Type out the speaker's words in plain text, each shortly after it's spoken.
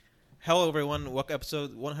Hello, everyone. Welcome to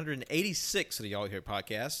episode 186 of the Y'all Here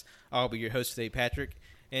podcast. I'll be your host today, Patrick.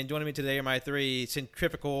 And joining me today are my three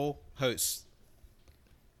centrifugal hosts.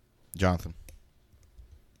 Jonathan.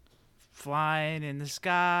 Flying in the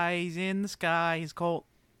sky, he's in the sky, he's Colt.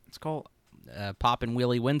 It's Colt. Poppin'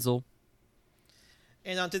 Willie Wenzel.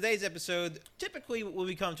 And on today's episode, typically when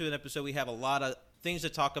we come to an episode, we have a lot of things to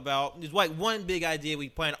talk about. There's like one big idea we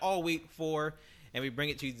plan all week for, and we bring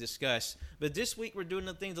it to you to discuss. But this week, we're doing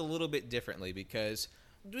the things a little bit differently because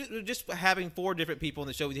we're just having four different people on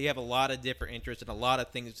the show. We have a lot of different interests and a lot of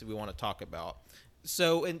things that we want to talk about.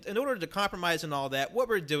 So in order to compromise and all that, what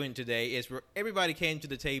we're doing today is everybody came to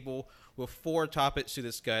the table with four topics to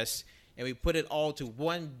discuss, and we put it all to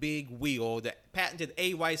one big wheel, that patented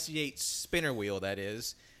AYCH spinner wheel, that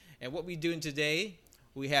is. And what we're doing today,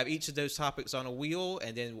 we have each of those topics on a wheel,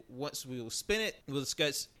 and then once we will spin it, we'll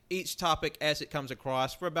discuss each topic as it comes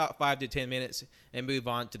across for about 5 to 10 minutes and move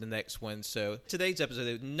on to the next one. So today's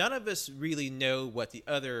episode, none of us really know what the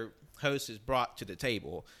other host has brought to the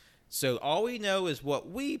table. So all we know is what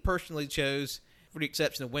we personally chose, for the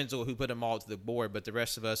exception of Wenzel, who put them all to the board, but the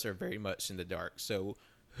rest of us are very much in the dark. So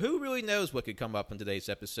who really knows what could come up in today's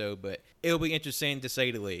episode, but it'll be interesting to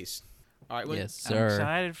say the least. All right, Yes, I'm sir.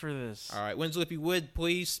 excited for this. All right, Wenzel, if you would,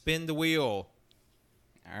 please spin the wheel.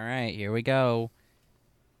 All right, here we go.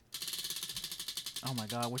 Oh my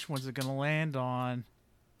god, which one's it gonna land on?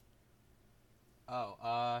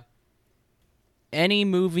 Any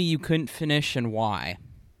movie you couldn't finish and why?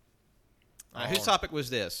 All right, whose topic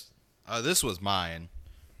was this? This was mine.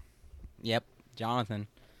 Yep, Jonathan.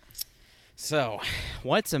 So,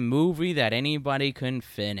 what's a movie that anybody couldn't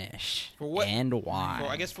finish For what- and why?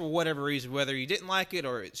 I guess for whatever reason, whether you didn't like it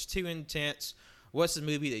or it's too intense, what's the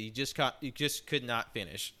movie that you just could not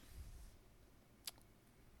finish?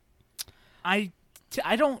 I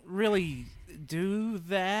don't really do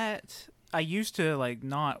that. I used to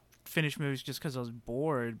not finish movies just because I was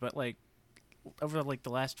bored, but over the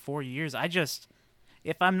last 4 years,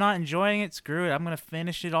 if I'm not enjoying it, screw it. I'm gonna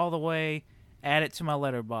finish it all the way, add it to my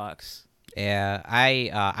letterbox. Yeah,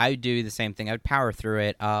 I do the same thing. I would power through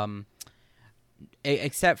it.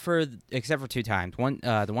 Except for two times.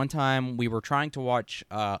 The one time we were trying to watch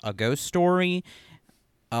a ghost story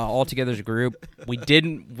all together as a group. We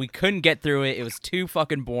couldn't get through it. It was too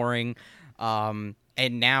fucking boring. And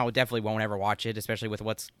now definitely won't ever watch it, especially with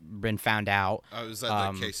what's been found out. Oh, is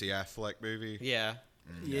that the Casey Affleck movie? Yeah.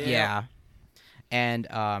 Yeah. And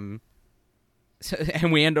so,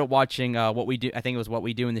 and we ended up watching What We Do. I think it was What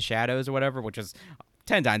We Do in the Shadows or whatever, which was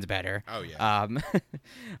 10 times better. Oh yeah.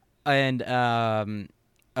 And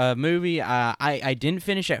a movie I didn't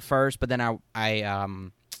finish at first, but then I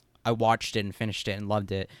watched it and finished it and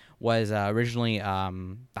loved it. Was originally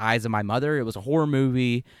The Eyes of My Mother. It was a horror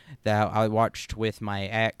movie that I watched with my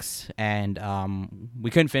ex, and we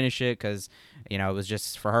couldn't finish it because it was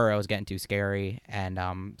just, for her, it was getting too scary, and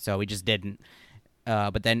so we just didn't.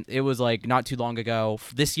 But then it was not too long ago,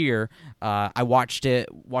 this year, I watched it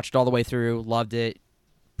all the way through, loved it,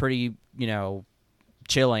 pretty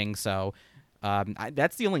chilling. So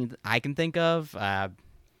that's the only I can think of. I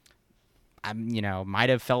might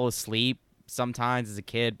have fell asleep sometimes as a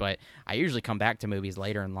kid, but I usually come back to movies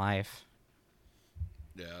later in life.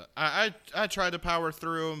 Yeah, I tried to power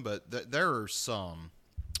through them, but there are some.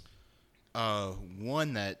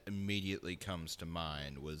 One that immediately comes to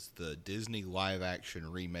mind was the Disney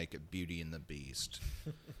live-action remake of Beauty and the Beast.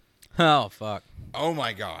 Oh, fuck. Oh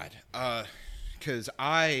my god. Because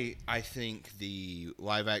I think the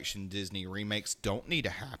live-action Disney remakes don't need to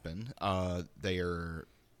happen. They are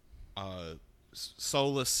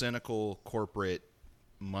soulless, cynical, corporate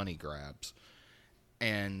money grabs.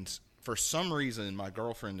 And for some reason, my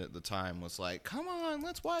girlfriend at the time was like, come on,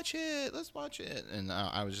 let's watch it. And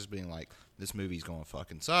I was just being like, this movie's going to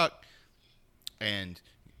fucking suck. And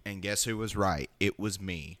guess who was right? It was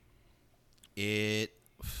me. It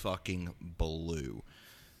fucking blew.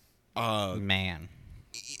 Man.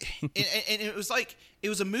 And it was it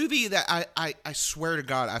was a movie that I swear to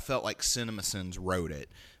God, I felt like CinemaSins wrote it,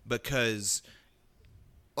 because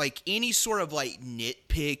any sort of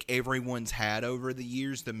nitpick everyone's had over the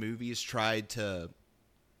years, the movie has tried to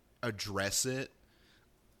address it.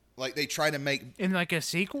 They try to make... In a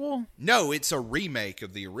sequel? No, it's a remake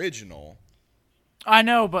of the original. I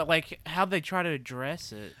know, but how'd they try to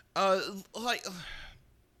address it?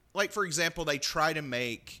 For example, they try to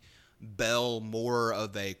make Belle more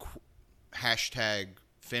of a hashtag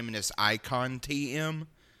feminist icon TM,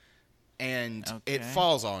 and it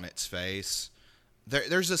falls on its face.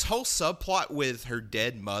 There's this whole subplot with her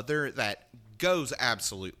dead mother that goes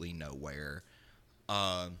absolutely nowhere.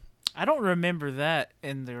 I don't remember that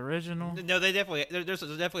in the original. No, they definitely there's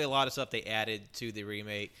definitely a lot of stuff they added to the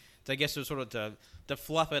remake. So I guess it was sort of to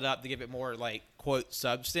fluff it up to give it more like quote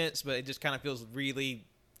substance, but it just kind of feels really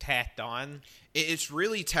tacked on. It's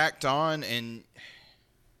really tacked on, and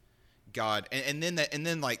God, and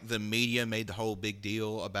then like the media made the whole big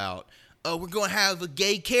deal about, oh, we're going to have a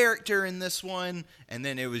gay character in this one, and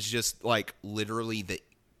then it was just like literally the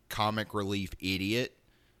comic relief idiot,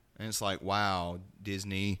 and it's like, wow,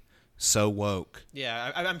 Disney, so woke.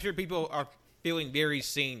 Yeah, I'm sure people are feeling very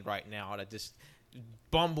seen right now that this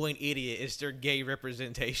bumbling idiot is their gay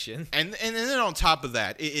representation. And then on top of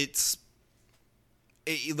that, it's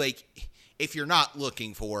like, if you're not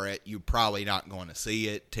looking for it, you're probably not going to see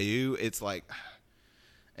it too. It's like,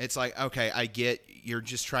 okay, I get you're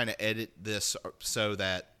just trying to edit this so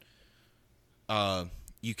that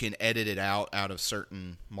you can edit it out of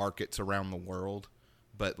certain markets around the world,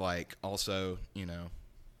 but like also,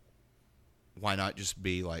 why not just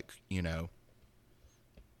be like,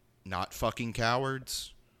 not fucking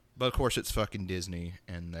cowards? But of course it's fucking Disney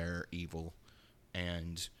and they're evil,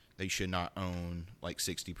 and they should not own like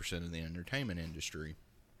 60% of the entertainment industry.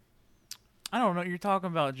 I don't know what you're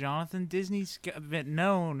talking about, Jonathan. Disney's been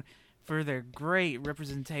known for their great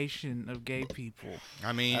representation of gay people.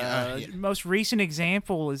 I mean, most recent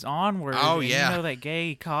example is Onward. Oh, and yeah. You know that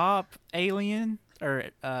gay cop alien or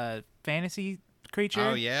fantasy creature?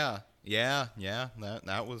 oh yeah.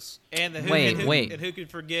 That was. And Wait. And who could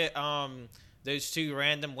forget those two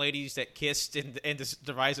random ladies that kissed in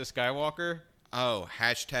the Rise of Skywalker? Oh,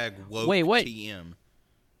 hashtag woke Wait. TM.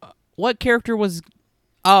 What character was?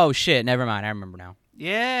 Oh shit! Never mind. I remember now.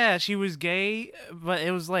 Yeah, she was gay, but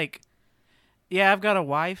it was like, yeah, I've got a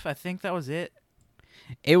wife. I think that was it.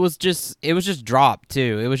 It was just dropped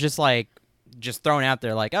too. It was just thrown out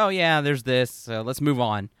there like, oh yeah, there's this. So let's move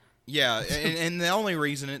on. Yeah, and the only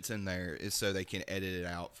reason it's in there is so they can edit it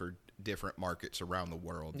out for different markets around the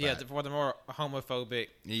world. Yeah, for the more homophobic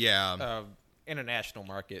Yeah. international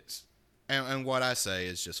markets. And what I say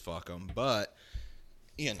is just fuck them. But,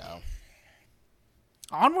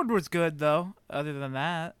 Onward was good though. Other than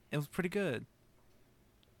that, it was pretty good.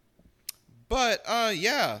 But,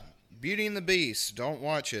 yeah, Beauty and the Beast, don't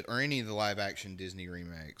watch it, or any of the live-action Disney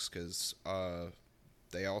remakes, because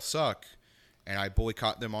they all suck, and I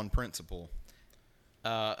boycott them on principle.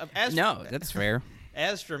 That's fair.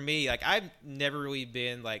 As for me, like, I've never really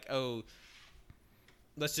been like, oh,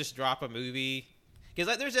 let's just drop a movie. Because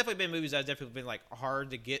like, there's definitely been movies that have definitely been like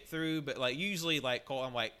hard to get through, but like usually like Cole,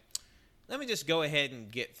 I'm like, let me just go ahead and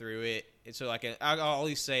get through it, and so like I'll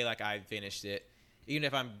always say like I finished it, even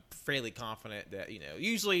if I'm fairly confident that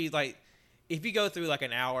Usually like if you go through like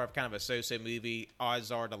an hour of kind of a so-so movie, odds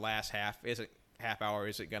are the last half hour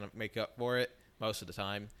isn't gonna make up for it most of the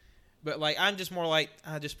time. But like I'm just more like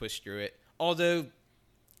I just push through it. Although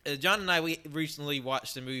John and we recently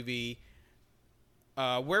watched a movie.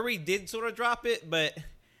 Where we did sort of drop it, but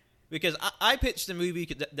because I pitched a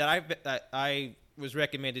movie that I was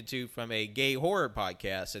recommended to from a gay horror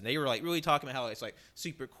podcast, and they were like really talking about how it's like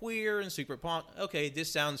super queer and super punk. Okay,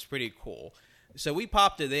 this sounds pretty cool. So we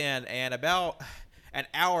popped it in, and about an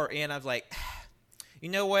hour in, I was like, you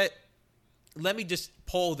know what? Let me just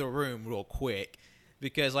pull the room real quick,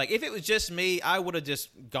 because like if it was just me, I would have just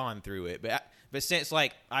gone through it, But since,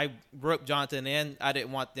 like, I roped Jonathan in, I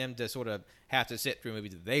didn't want them to sort of have to sit through a movie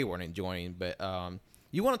that they weren't enjoying. But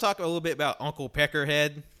you want to talk a little bit about Uncle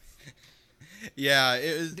Peckerhead? Yeah,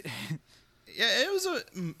 it was. Yeah,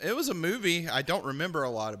 it was a movie. I don't remember a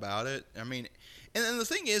lot about it. I mean, and the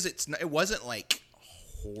thing is, it wasn't like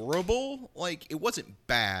horrible. Like, it wasn't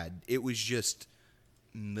bad. It was just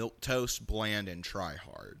milquetoast, bland, and try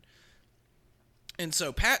hard. And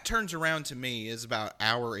so Pat turns around to me, is about an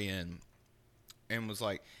hour in, and was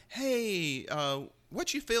like, hey,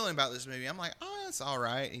 what you feeling about this movie? I'm like, oh, it's all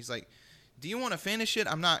right. He's like, do you want to finish it?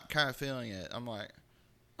 I'm not kind of feeling it. I'm like,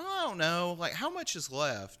 I don't know. Like, how much is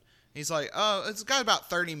left? He's like, oh, it's got about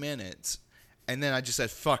 30 minutes. And then I just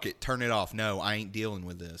said, fuck it, turn it off. No, I ain't dealing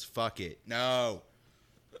with this. Fuck it. No.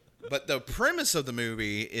 But the premise of the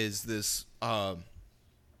movie is this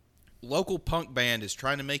local punk band is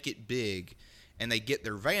trying to make it big, and they get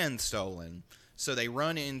their van stolen. So they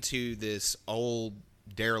run into this old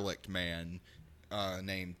derelict man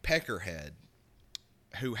named Peckerhead,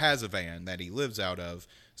 who has a van that he lives out of.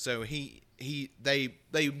 So they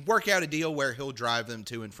work out a deal where he'll drive them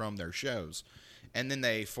to and from their shows, and then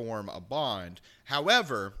they form a bond.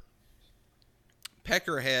 However,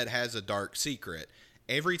 Peckerhead has a dark secret.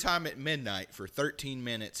 Every time at midnight for 13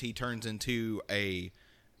 minutes, he turns into a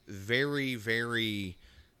very, very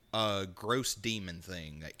gross demon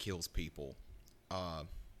thing that kills people.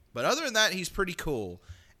 But other than that, he's pretty cool.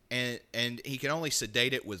 And he can only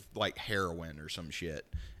sedate it with, like, heroin or some shit.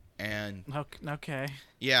 And Okay.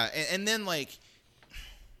 yeah, and then, like,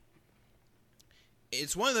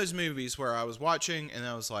 it's one of those movies where I was watching and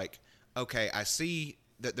I was like, okay, I see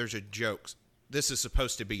that there's a joke. This is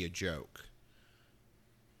supposed to be a joke.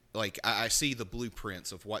 Like, I see the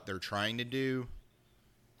blueprints of what they're trying to do,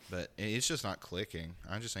 but it's just not clicking.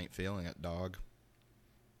 I just ain't feeling it, dog.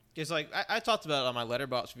 It's like I talked about it on my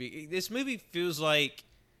Letterboxd review. This movie feels like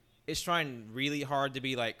it's trying really hard to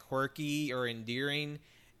be like quirky or endearing,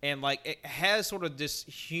 and like it has sort of this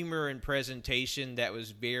humor and presentation that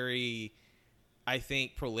was very, I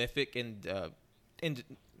think, prolific in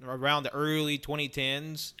around the early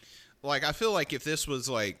 2010s. Like, I feel like if this was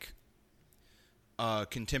like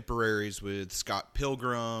contemporaries with Scott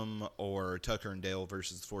Pilgrim or Tucker and Dale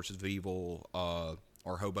versus the Forces of Evil,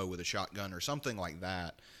 or Hobo with a Shotgun or something like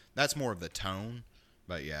that, that's more of the tone.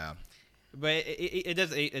 But yeah. But it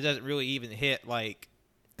doesn't really even hit like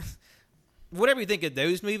whatever you think of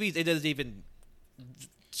those movies. It doesn't even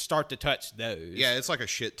start to touch those. Yeah, it's like a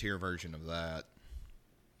shit tier version of that.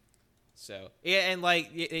 So yeah, and like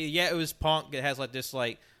yeah, it was punk. It has like this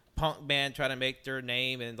like punk band trying to make their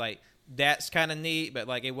name, and like that's kind of neat. But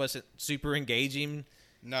like it wasn't super engaging.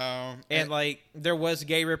 No, And like there was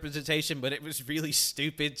gay representation, but it was really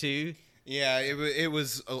stupid too. yeah, it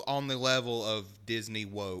was on the level of Disney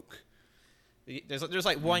woke. There's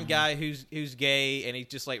like one guy who's gay, and he's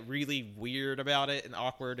just like really weird about it and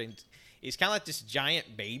awkward, and he's kind of like this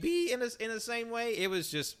giant baby in the same way. It was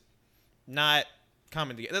just not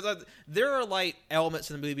coming together. There are like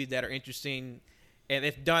elements in the movie that are interesting, and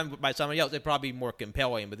if done by somebody else, they'd probably be more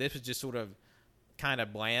compelling. But this was just sort of kind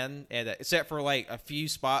of bland, and except for like a few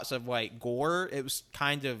spots of like gore, it was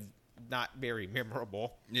kind of not very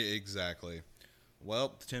memorable. Yeah, exactly.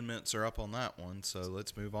 Well, the 10 minutes are up on that one, so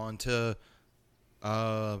let's move on to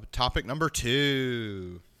topic number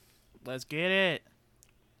 2. Let's get it.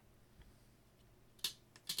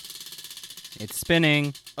 It's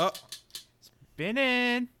spinning. Oh, Been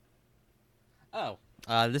in. Oh,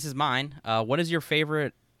 this is mine. What is your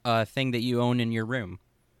favorite thing that you own in your room?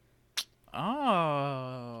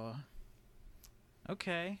 Oh.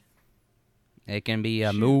 Okay. It can be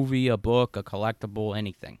a movie, a book, a collectible,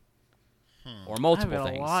 anything, or multiple I have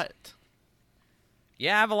things. a lot.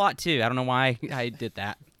 Yeah, I have a lot too. I don't know why I did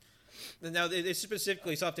that. Now, it's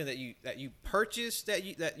specifically something that you purchased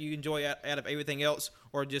that you enjoy out of everything else,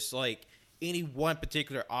 or just like any one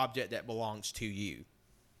particular object that belongs to you.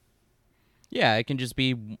 Yeah, it can just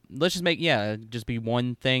be. Let's just make just be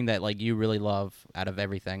one thing that like you really love out of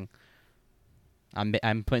everything.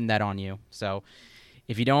 I'm putting that on you. So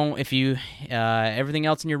if you everything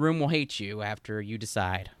else in your room will hate you after you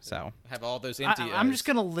decide. So Have all those empty. I'm just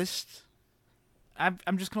gonna list.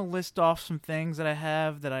 I'm just gonna list off some things that I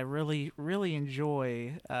have that I really, really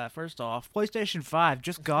enjoy. First off, PlayStation 5,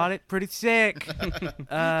 just got it, pretty sick.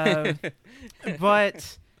 But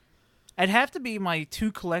I'd have to be my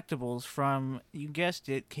 2 collectibles from, you guessed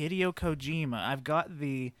it, Hideo Kojima. I've got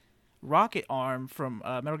the rocket arm from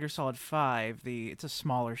Metal Gear Solid 5. It's a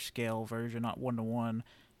smaller scale version, not 1-to-1,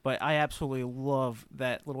 but I absolutely love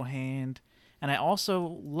that little hand. And I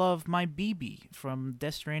also love my BB from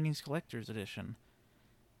Death Stranding's Collector's Edition.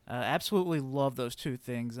 Absolutely love those 2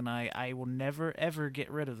 things, and I will never, ever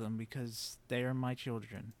get rid of them because they are my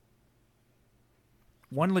children.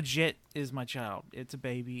 One legit is my child. It's a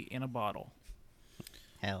baby in a bottle.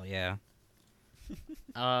 hell yeah.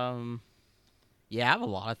 Yeah, I have a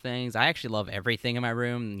lot of things. I actually love everything in my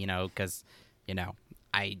room, because,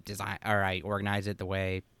 I design or I organize it the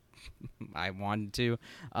way I wanted to.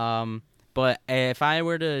 But if I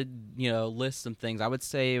were to, list some things, I would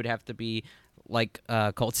say it would have to be, like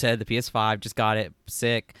Colt said, the PS5, just got it,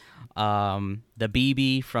 sick. The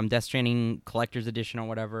BB from Death Stranding Collector's Edition or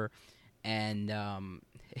whatever. And I'm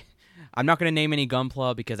not going to name any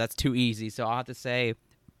Gunpla because that's too easy. So I'll have to say,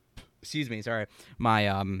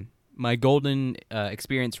 my Golden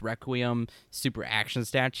Experience Requiem Super Action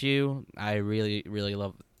Statue. I really,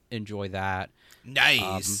 really enjoy that.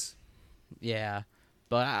 nice. Yeah.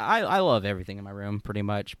 But I love everything in my room pretty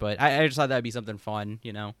much. But I just thought that'd be something fun,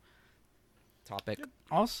 topic.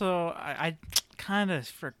 Also, I kind of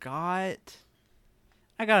forgot.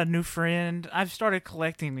 I got a new friend. I've started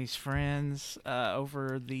collecting these friends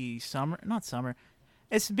over the summer. Not summer.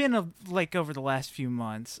 It's been over the last few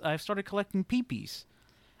months. I've started collecting peepees.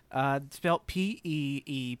 Spelled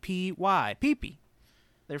Peepy. Peepy.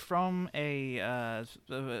 They're from a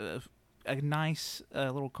nice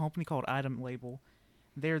little company called Item Label.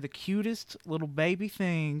 They're the cutest little baby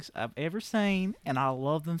things I've ever seen, and I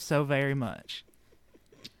love them so very much.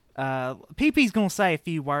 PP gonna say a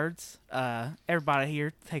few words. Everybody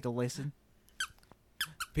here, take a listen.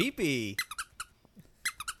 PP.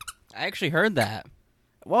 I actually heard that.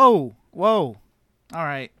 Whoa. All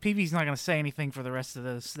right, PP's not gonna say anything for the rest of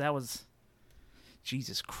this. That was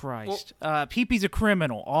Jesus Christ. PP's a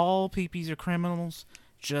criminal. All PP's are criminals.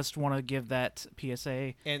 Just want to give that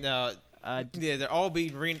PSA. And yeah, they're all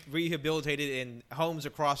being rehabilitated in homes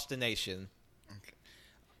across the nation.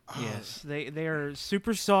 Yes, they are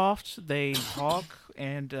super soft. They talk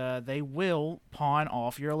and they will pawn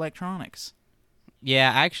off your electronics.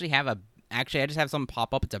 Yeah, I actually have I just have something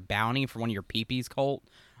pop up. It's a bounty for one of your peepees, Colt.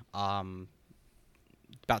 About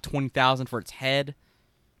 20,000 for its head.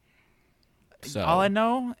 So All I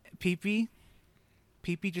know, PP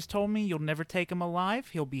just told me you'll never take him alive.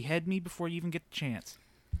 He'll behead me before you even get the chance.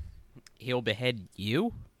 he'll behead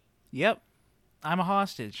you? Yep, I'm a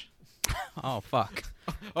hostage. Oh fuck.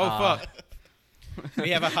 Oh fuck!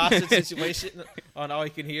 We have a hostage situation on All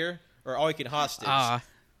You Can Hear or All You Can Hostage.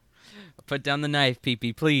 Put down the knife,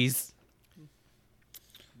 PP, please.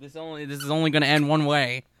 This is only going to end one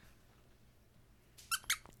way.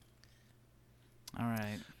 All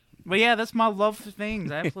right. But yeah, that's my love for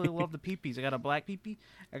things. I absolutely love the peepees. I got a black peepee,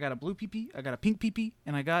 I got a blue peepee, I got a pink peepee,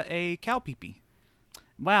 and I got a cow peepee.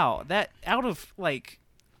 Wow, that out of like,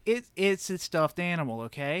 it's a stuffed animal.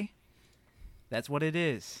 Okay, that's what it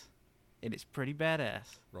is. It is pretty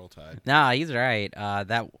badass. Roll Tide. Nah, he's right.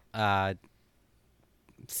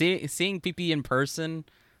 Seeing PP in person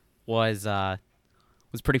was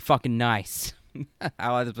pretty fucking nice.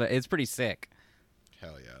 It's pretty sick.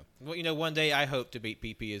 Hell yeah. Well, you know, one day I hope to beat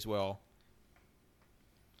PP as well.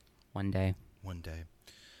 One day. One day.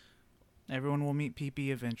 Everyone will meet PP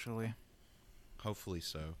eventually. Hopefully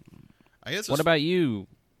so. I guess. What about you,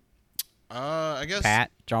 I guess.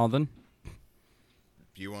 Pat, Jonathan?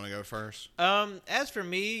 Do you want to go first? As for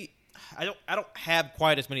me, I don't have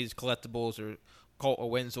quite as many collectibles or Colt or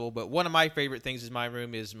Wenzel, but one of my favorite things in my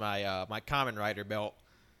room is my my Kamen Rider belt.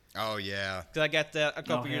 Oh yeah. Because I got that a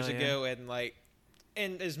couple Oh, years hell ago,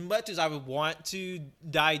 and as much as I would want to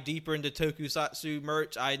dive deeper into Tokusatsu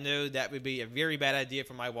merch, I know that would be a very bad idea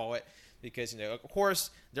for my wallet because, you know, of course,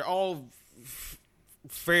 they're all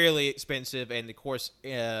fairly expensive, and of course,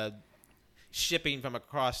 shipping from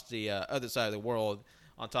across the other side of the world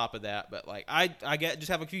on top of that. But like, I just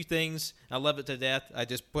have a few things. I love it to death. I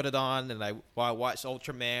just put it on, and while I watch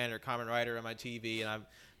Ultraman or Kamen Rider on my TV, and I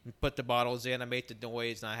put the bottles in, I make the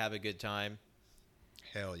noise, and I have a good time.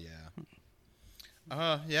 Hell yeah.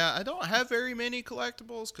 Yeah, I don't have very many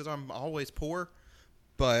collectibles because I'm always poor,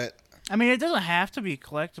 but I mean, it doesn't have to be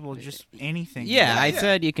collectible. Just anything. Yeah, I yeah.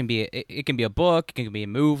 said it can be a book, it can be a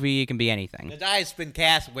movie, it can be anything. The die's been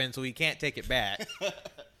cast, Wenzel, so you can't take it back.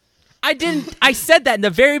 I said that in the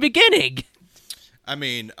very beginning. I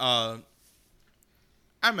mean, I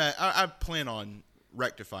plan on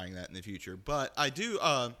rectifying that in the future, but I do.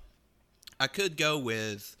 I could go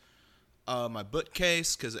with my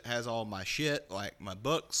bookcase because it has all my shit, like my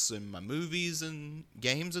books and my movies and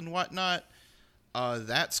games and whatnot.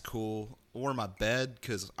 That's cool. Or my bed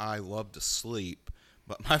because I love to sleep.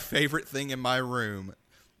 But my favorite thing in my room,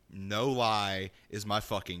 no lie, is my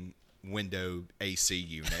fucking window AC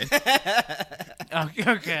unit.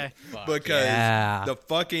 Okay. Because yeah. the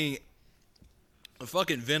fucking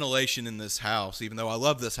ventilation in this house, even though I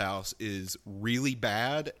love this house, is really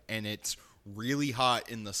bad, and it's really hot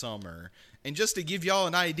in the summer. And just to give y'all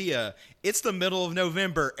an idea, it's the middle of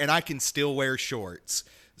November, and I can still wear shorts.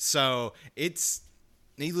 So it's,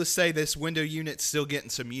 needless to say, this window unit's still getting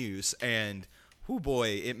some use, and whoo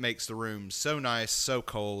boy, it makes the room so nice, so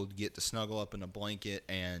cold. Get to snuggle up in a blanket,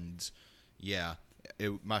 and yeah,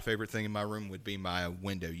 my favorite thing in my room would be my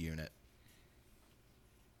window unit.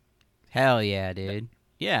 Hell yeah, dude.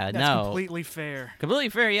 Yeah, That's no. completely fair. Completely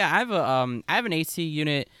fair. Yeah, I have an AC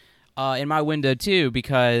unit in my window too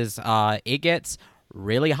because it gets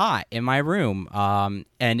really hot in my room.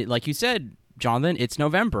 And like you said, Jonathan, it's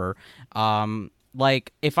November.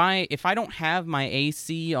 Like if I don't have my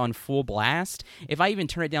AC on full blast, if I even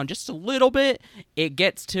turn it down just a little bit, it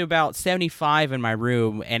gets to about 75 in my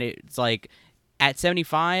room, and it's like at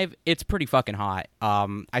 75, it's pretty fucking hot.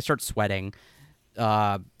 I start sweating.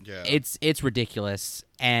 Yeah. It's ridiculous,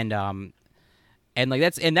 and like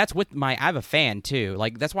that's with my, I have a fan too.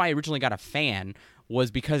 Like that's why I originally got a fan,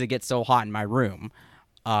 was because it gets so hot in my room.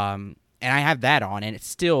 And I have that on, and it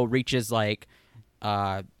still reaches like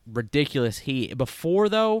ridiculous heat. Before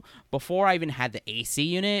I even had the AC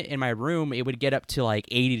unit in my room, it would get up to like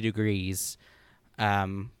 80 degrees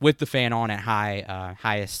with the fan on at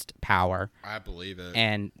highest power. I believe it.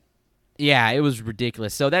 And Yeah, it was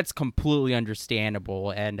ridiculous. So that's completely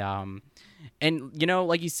understandable. And you know,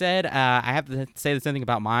 like you said, I have to say the same thing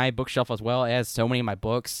about my bookshelf as well. It has so many of my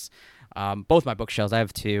books. Both my bookshelves, I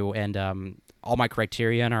have two, and all my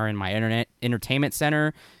Criterion are in my entertainment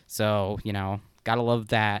center. So you know, gotta love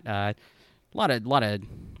that. Lot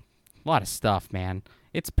of stuff, man.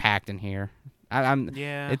 It's packed in here.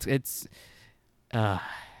 Yeah. It's.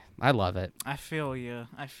 I love it. I feel you.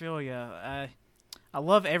 I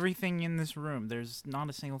love everything in this room. There's not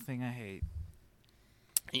a single thing I hate.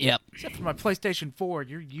 Yep. Except for my PlayStation 4.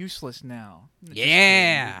 You're useless now. Just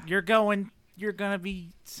Yeah. kidding. You're gonna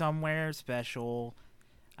be somewhere special.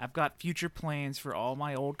 I've got future plans for all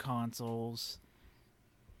my old consoles.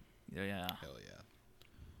 Yeah. Hell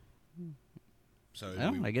yeah. So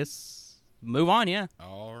Well, I guess move on. Yeah.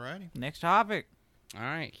 alrighty. Next topic. All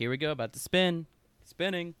right. Here we go. About to spin.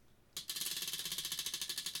 Spinning.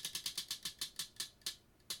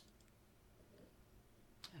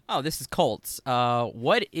 Oh, this is Colts.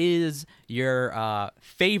 What is your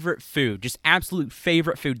favorite food? Just absolute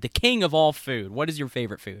favorite food. The king of all food. What is your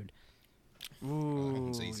favorite food? Ooh,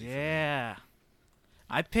 one's easy for me. yeah.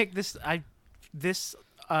 I picked this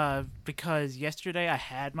because yesterday I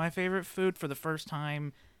had my favorite food for the first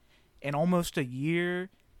time in almost a year,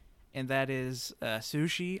 and that is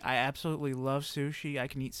sushi. I absolutely love sushi. I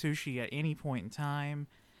can eat sushi at any point in time,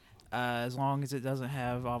 as long as it doesn't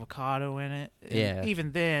have avocado in it. And Yeah.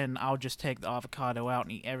 even then, I'll just take the avocado out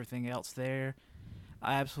and eat everything else there.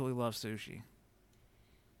 I absolutely love sushi.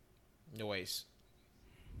 Noise.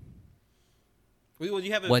 Well, do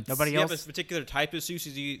you have a What's- Nobody do you have else? a particular type of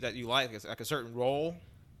sushi that you like a certain roll?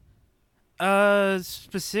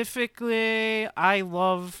 Specifically, I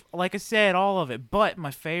love, like I said, all of it, but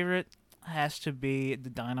my favorite has to be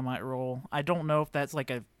the dynamite roll. I don't know if that's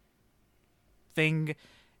like a thing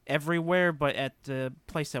everywhere, but at the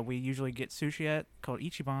place that we usually get sushi at, called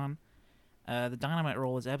Ichiban, the dynamite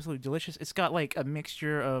roll is absolutely delicious. It's got like a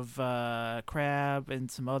mixture of crab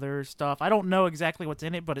and some other stuff. I don't know exactly what's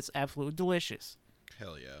in it, but it's absolutely delicious.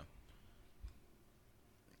 Hell yeah.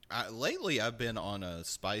 Lately, I've been on a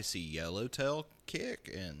spicy yellowtail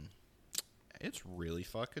kick, and it's really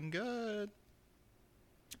fucking good.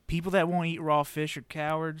 People that won't eat raw fish are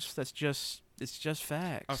cowards. It's just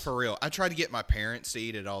facts. For real. I try to get my parents to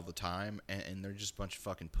eat it all the time, and they're just a bunch of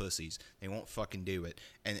fucking pussies. They won't fucking do it.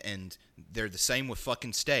 And they're the same with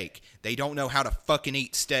fucking steak. They don't know how to fucking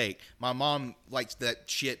eat steak. My mom likes that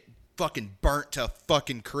shit fucking burnt to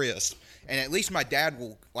fucking crisp. And at least my dad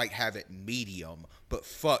will, like, have it medium. But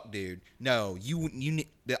fuck, dude. No, you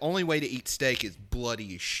the only way to eat steak is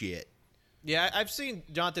bloody as shit. Yeah, I've seen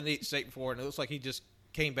Jonathan eat steak before, and it looks like he just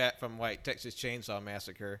came back from like Texas Chainsaw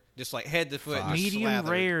Massacre, just like head to foot. just Medium slathered.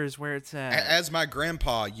 rare is where it's at. As my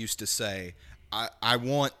grandpa used to say, I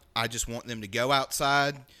just want them to go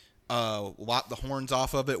outside, lop the horns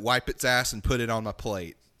off of it, wipe its ass, and put it on my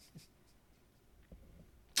plate.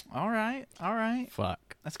 All right.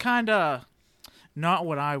 Fuck. That's kind of not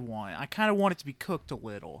what I want. I kind of want it to be cooked a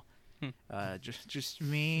little. Just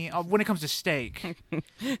me. When it comes to steak,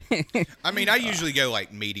 I mean, I usually go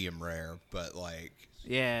like medium rare, but like,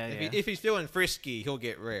 yeah. If he's feeling frisky, he'll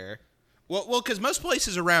get rare. well, because most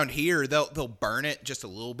places around here they'll burn it just a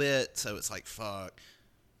little bit, so it's like fuck.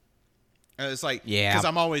 And it's like, Yeah. because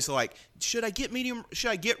I'm always like, should I get medium? Should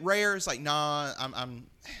I get rare? It's like, nah,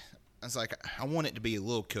 It's like I want it to be a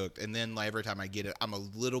little cooked, and then like, every time I get it, I'm a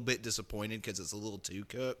little bit disappointed because it's a little too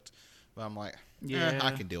cooked. But I'm like, Yeah. I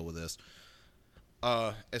can deal with this.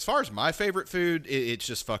 As far as my favorite food, it's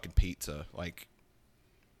just fucking pizza. Like,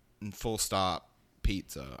 full stop,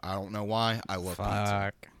 pizza. I don't know why. I love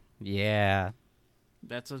pizza. Fuck. Yeah.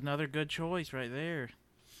 That's another good choice right there.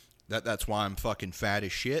 That's why I'm fucking fat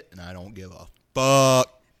as shit, and I don't give a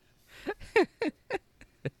fuck.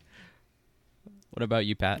 What about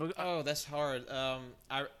you, Pat? Oh, that's hard.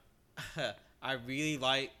 I I really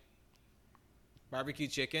like barbecue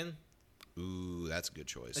chicken. Ooh, that's a good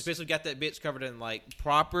choice. Especially got that bitch covered in like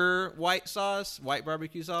proper white sauce, white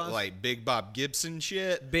barbecue sauce. Like Big Bob Gibson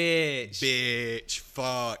shit. bitch.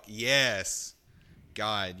 Fuck yes.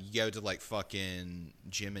 God, you go to like fucking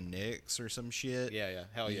Jim and Nick's or some shit. Yeah,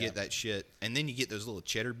 hell you yeah. get that shit, and then you get those little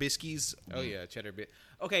cheddar biscuits. Oh yeah, cheddar bit.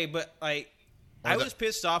 Okay, but like Or I the- was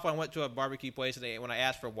pissed off when I went to a barbecue place and when I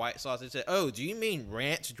asked for white sauce, they said, "Oh, do you mean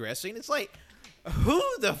ranch dressing?" It's like, who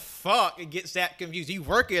the fuck gets that confused? You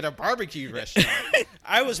work at a barbecue restaurant.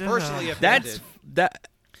 I was personally offended. That.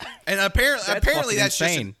 And apparently That's fucking that's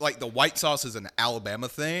insane. just like the white sauce is an Alabama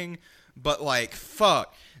thing, but like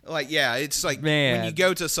fuck, like yeah, it's like when Man. you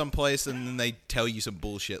go to some place and then they tell you some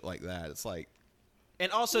bullshit like that. It's like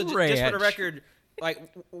And also, just for the Ranch. record, like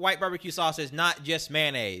white barbecue sauce is not just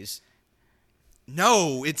mayonnaise,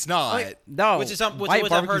 No, it's not. Like, No, which is white which I've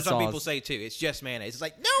barbecue heard some people sauce. say too. It's just mayonnaise. It's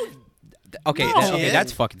like no, Okay, No. okay, Yeah.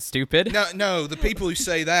 that's fucking stupid. No, the people who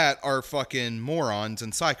say that are fucking morons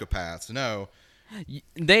and psychopaths. No.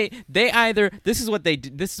 They either this is what they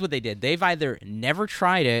did. They've either never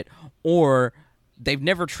tried it or they've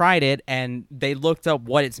never tried it and they looked up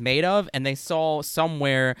what it's made of and they saw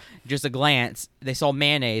somewhere just a glance they saw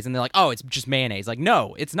mayonnaise and they're like, oh, it's just mayonnaise. Like,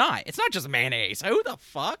 no, it's not just mayonnaise. Who the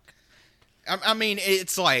fuck? I mean,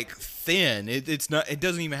 it's like thin. It's not. It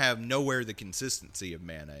doesn't even have nowhere the consistency of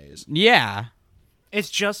mayonnaise. Yeah. It's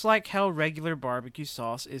just like how regular barbecue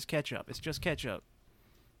sauce is ketchup. It's just ketchup.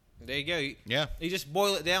 there you go. Yeah. You just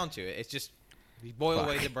boil it down to it. It's just you boil Fuck.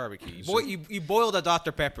 away the barbecue. You boil the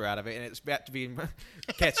Dr Pepper out of it, and it's back to being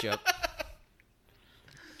ketchup.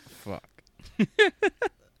 Fuck.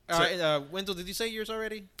 All right, Wendell, did you say yours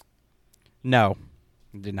already? No,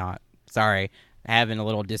 did not. Sorry. Having a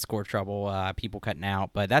little Discord trouble, people cutting out,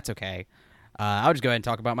 but that's okay. I'll just go ahead and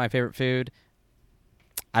talk about my favorite food.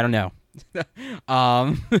 I don't know.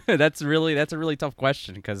 That's a really tough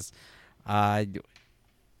question because,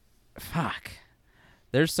 fuck,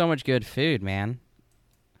 there's so much good food, man.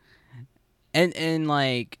 And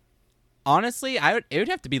like, honestly, it would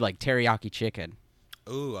have to be like teriyaki chicken.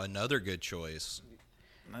 Ooh, another good choice.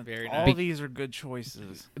 Very All nice. these are good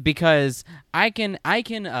choices. Because I can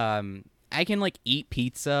like eat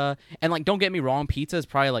pizza and like don't get me wrong, pizza is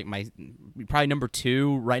probably like probably number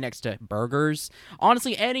 2 right next to burgers.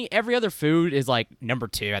 Honestly, every other food is like number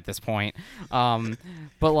 2 at this point.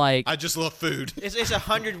 But like I just love food. It's a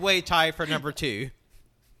 100-way tie for number 2.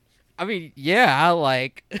 I mean, yeah,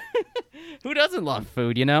 like who doesn't love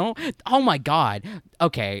food, you know? Oh my god.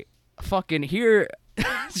 Okay, fucking here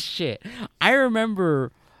shit. I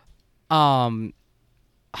remember oh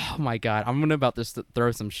my god, I'm gonna about to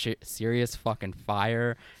throw some serious fucking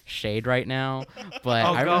fire shade right now. But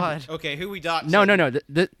Oh I remember, God. Okay, who we doxing? no.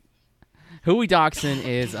 The who we doxing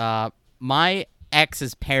is my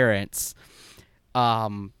ex's parents.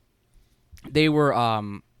 They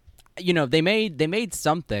were they made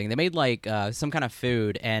something. They made like some kind of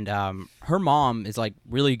food, and her mom is like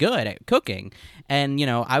really good at cooking, and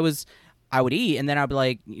I would eat, and then I'd be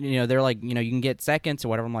like, they're like, you can get seconds or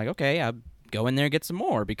whatever. I'm like, okay, I'll go in there and get some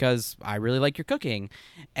more because I really like your cooking,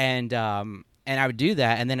 and I would do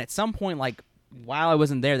that, and then at some point, like while I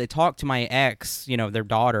wasn't there, they talked to my ex, their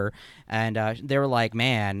daughter, and they were like,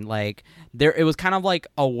 man, like it was kind of like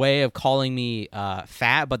a way of calling me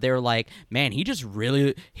fat, but they were like, man, he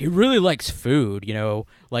really likes food,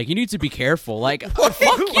 like you need to be careful, like fuck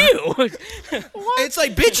you. It's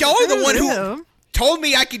like, bitch, y'all are the one who Him? told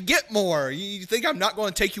me I could get more. You think I'm not going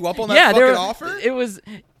to take you up on that Yeah, fucking offer?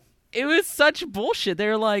 It was such bullshit.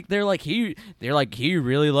 They're like he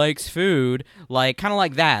really likes food, like kind of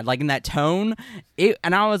like that, like in that tone.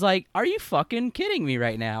 And I was like, are you fucking kidding me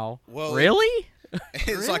right now? Well, Really?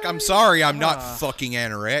 It's like, I'm sorry, I'm not fucking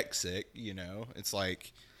anorexic. It's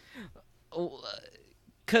like,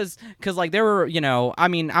 Cause like there were, I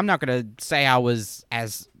mean, I'm not gonna say I was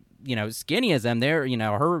as skinny as them. They're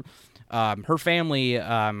her family,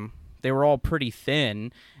 they were all pretty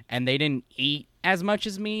thin, and they didn't eat as much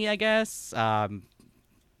as me, I guess. I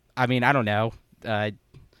mean, I don't know.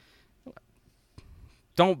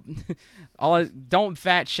 Don't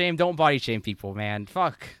fat shame, don't body shame people, man.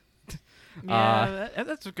 Fuck. Yeah,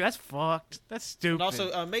 that's fucked. That's stupid. And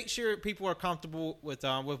also, make sure people are comfortable with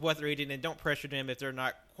what they're eating, and don't pressure them if they're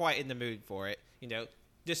not quite in the mood for it.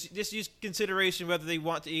 Just use consideration whether they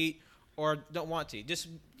want to eat or don't want to. Just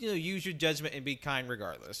use your judgment and be kind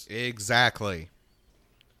regardless. exactly.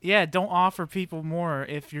 Yeah, don't offer people more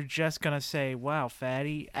if you're just gonna say, "Wow,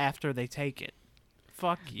 fatty," after they take it.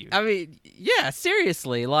 Fuck you. I mean, yeah,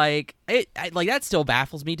 seriously, like like that still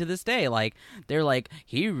baffles me to this day. Like they're like,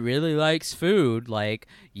 he really likes food. Like,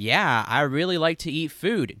 yeah, I really like to eat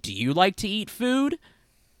food. Do you like to eat food?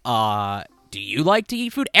 Do you like to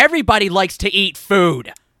eat food? Everybody likes to eat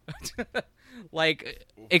food. Like,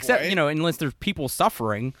 except What? unless there's people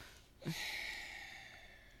suffering.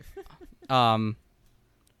 But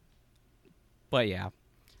yeah.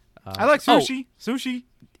 I like oh, sushi. Sushi.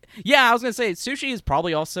 Yeah, I was gonna say sushi is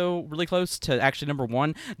probably also really close to actually number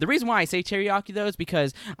 1. The reason why I say teriyaki though is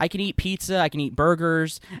because I can eat pizza, I can eat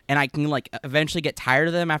burgers, and I can like eventually get tired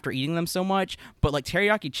of them after eating them so much. But like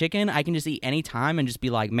teriyaki chicken, I can just eat any time and just be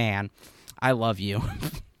like, man, I love you.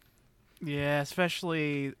 Yeah,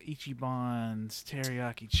 especially Ichiban's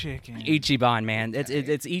teriyaki chicken. Ichiban, man, it's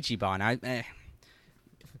Ichiban.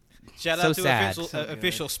 Shout So out to sad. official So good.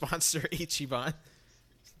 official sponsor Ichiban.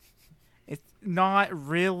 not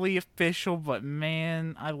really official, but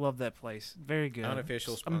man, I love that place. Very good.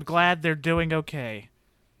 Unofficial I'm sponsor. glad they're doing okay.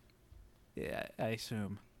 Yeah, I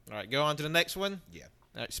assume. All right, go on to the next one. Yeah.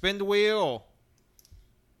 All right, spin the wheel.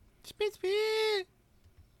 Spit, spit.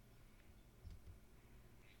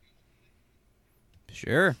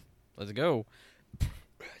 Sure. Let's go.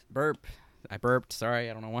 Burp. I burped. Sorry,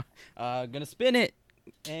 I don't know why. Gonna spin it.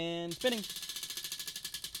 And spinning.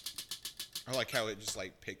 I like how it just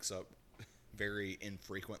like picks up very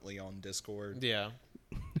infrequently on Discord. Yeah.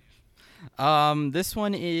 This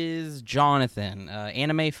one is Jonathan.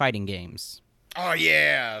 Anime fighting games. Oh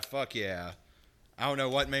yeah, fuck yeah. I don't know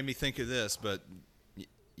what made me think of this, but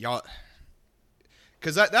y'all,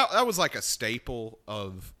 because that was like a staple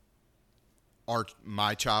of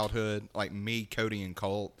my childhood. Like me, Cody, and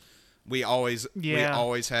Colt, we always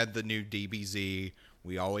had the new DBZ.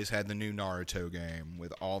 We always had the new Naruto game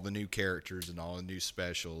with all the new characters and all the new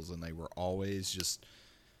specials, and they were always just.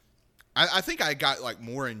 I think I got like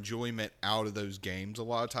more enjoyment out of those games a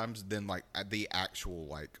lot of times than like the actual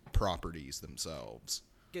like properties themselves.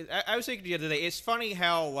 'Cause I was thinking the other day, it's funny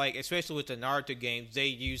how, like, especially with the Naruto games, they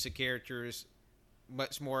use the characters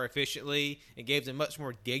much more efficiently and gave them much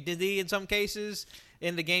more dignity in some cases.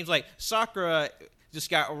 In the games, like, Sakura just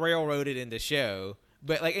got railroaded in the show,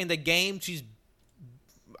 but, like, in the game, she's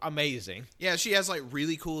amazing. Yeah, she has like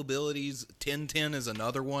really cool abilities. 1010 is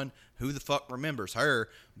another one. Who the fuck remembers her?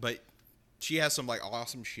 But she has some like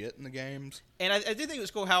awesome shit in the games. And I did think it was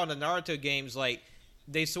cool how in the Naruto games, like,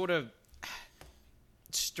 they sort of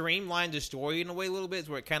streamlined the story in a way a little bit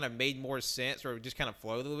where it kind of made more sense or it just kind of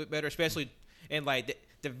flowed a little bit better, especially in, like,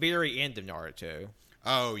 the very end of Naruto.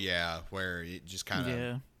 Oh yeah, where it just kind of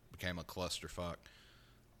Yeah. became a clusterfuck.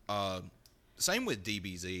 Same with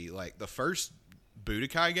DBZ. Like the first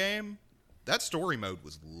Budokai game, that story mode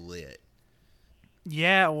was lit.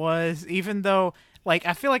 Yeah, it was. Even though, like,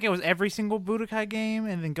 I feel like it was every single Budokai game,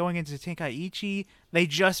 and then going into Tenkaichi, they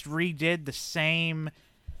just redid the same,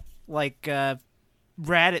 like,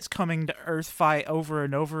 Raditz coming to Earth fight over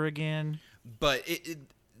and over again. But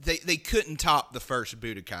they couldn't top the first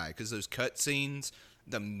Budokai because those cutscenes,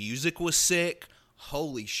 the music was sick.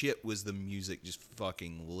 Holy shit, was the music just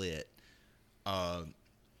fucking lit.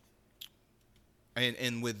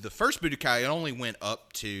 And with the first Budokai, it only went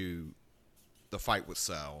up to the fight with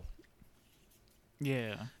Cell.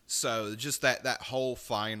 Yeah. So just that whole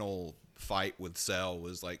final fight with Cell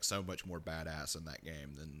was like so much more badass in that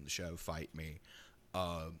game than the show Fight Me.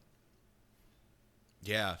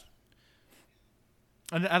 Yeah.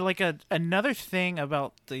 And I like another thing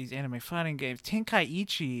about these anime fighting games,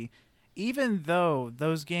 Tenkaichi, even though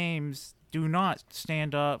those games do not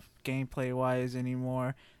stand up gameplay wise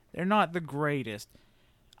anymore, they're not the greatest.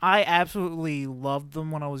 I absolutely loved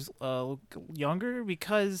them when I was younger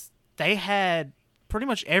because they had pretty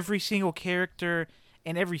much every single character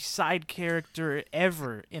and every side character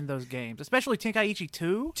ever in those games, especially Tenkaichi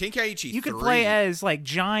 2. Tenkaichi You could 3. play as like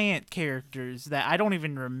giant characters that I don't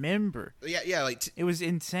even remember. Yeah, like It was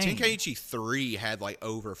insane. Tenkaichi 3 had like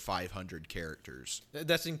over 500 characters.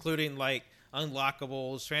 That's including, like,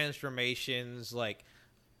 unlockables, transformations, like,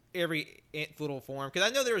 every little form. Because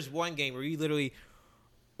I know there was one game where you literally,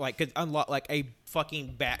 like, could unlock, like, a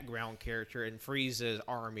fucking background character in Frieza's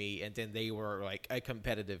army, and then they were, like, a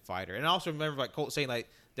competitive fighter. And I also remember, like, Colt saying, like,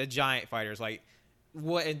 the giant fighters, like,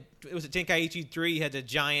 what, and it was Tenkaichi 3 had the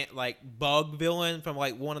giant, like, bug villain from,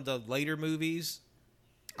 like, one of the later movies.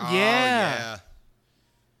 Oh, Yeah. yeah.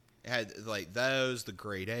 It had like those, the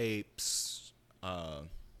Great Apes.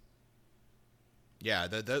 Yeah,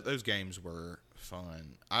 those games were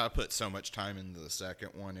fun. I put so much time into the second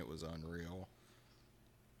one; it was unreal.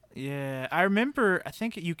 Yeah, I remember. I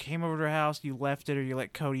think you came over to our house, you left it, or you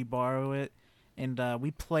let Cody borrow it, and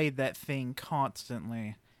we played that thing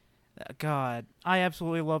constantly. God, I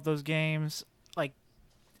absolutely love those games. Like,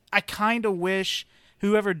 I kind of wish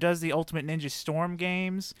whoever does the Ultimate Ninja Storm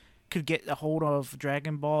games could get a hold of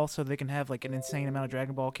Dragon Ball so they can have like an insane amount of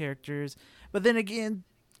Dragon Ball characters. But then again,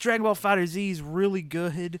 Dragon Ball Fighter Z is really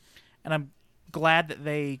good, and I'm glad that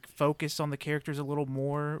they focused on the characters a little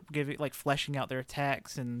more, giving like fleshing out their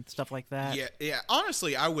attacks and stuff like that. Yeah.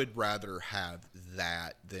 Honestly, I would rather have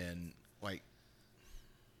that than like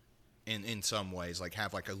in some ways, like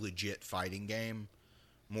have like a legit fighting game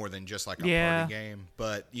more than just like a party game.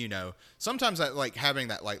 But you know, sometimes that like having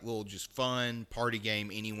that like little just fun party game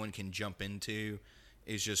anyone can jump into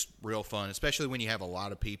is just real fun, especially when you have a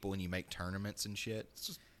lot of people and you make tournaments and shit. It's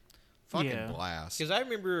just fucking blast. Because I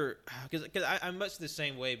remember, because I'm much the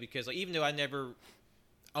same way. Because, like, even though I never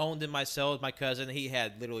owned them myself, my cousin, he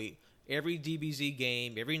had literally every DBZ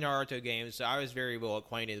game, every Naruto game, so I was very well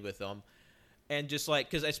acquainted with them. and just like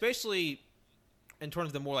because especially in terms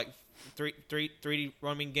of the more like 3D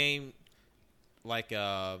roaming game, like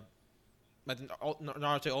the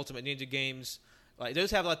Naruto Ultimate Ninja games, like those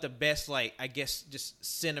have like the best like I guess just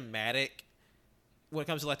cinematic when it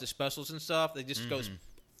comes to like the specials and stuff. They just goes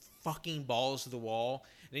fucking balls to the wall.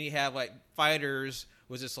 And then you have like fighters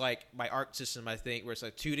was just like my Arc System, I think, where it's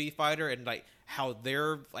like 2D fighter and like how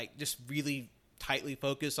they're like just really tightly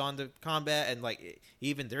focused on the combat and like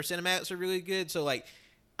even their cinematics are really good. So like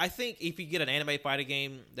I think if you get an anime fighting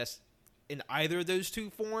game that's in either of those two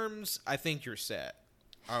forms, I think you're set.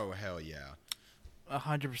 Oh hell yeah.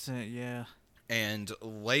 100%, yeah. And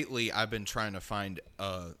lately I've been trying to find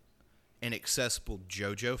an accessible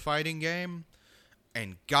JoJo fighting game,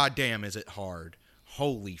 and goddamn is it hard.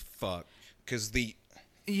 Holy fuck. Cuz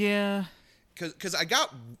Yeah. cuz I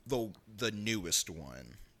got the newest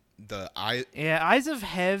one. Yeah, Eyes of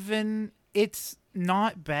Heaven, it's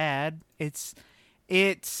not bad. It's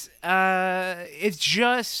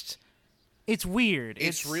just it's weird.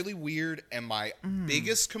 It's really weird, and my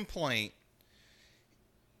biggest complaint,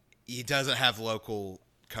 it doesn't have local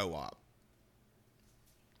co-op.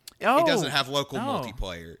 Oh, It doesn't have local oh.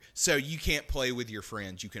 multiplayer. So you can't play with your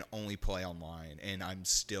friends. You can only play online, and I'm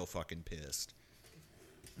still fucking pissed.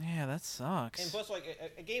 Yeah, that sucks. And plus,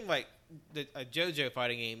 like a game like a JoJo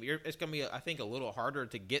fighting game, it's gonna be I think a little harder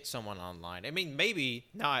to get someone online. I mean, maybe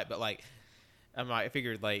not, but like I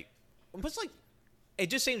figured like, plus like it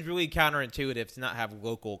just seems really counterintuitive to not have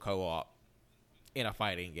local co-op in a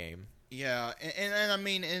fighting game. Yeah, and I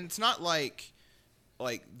mean, and it's not like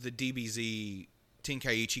the DBZ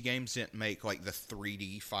Tenkaichi games didn't make like the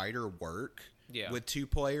 3D fighter work with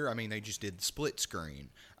 2-player. I mean, they just did split screen.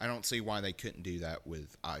 I don't see why they couldn't do that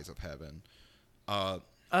with Eyes of Heaven. A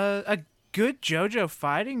good JoJo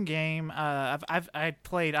fighting game. I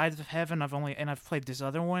played Eyes of Heaven. I've played this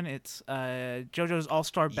other one. It's JoJo's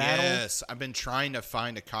All-Star Battle. Yes, I've been trying to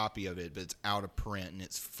find a copy of it, but it's out of print and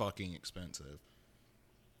it's fucking expensive.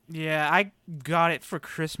 Yeah, I got it for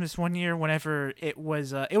Christmas one year. Whenever it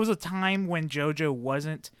was a time when JoJo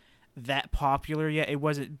wasn't that popular yet. It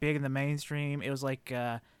wasn't big in the mainstream. It was like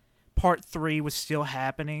Part 3 was still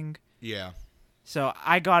happening. Yeah. So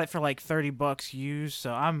I got it for like $30 used.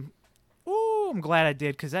 So I'm glad I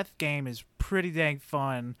did, because that game is pretty dang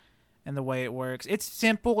fun in the way it works. It's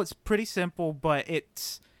simple. It's pretty simple, but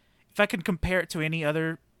if I could compare it to any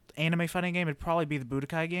other anime fighting game, it'd probably be the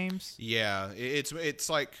Budokai games. Yeah, it's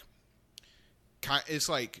like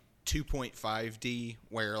 2.5D,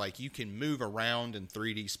 where like you can move around in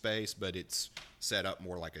 3D space, but it's set up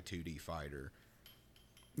more like a 2D fighter.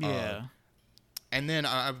 Yeah. And then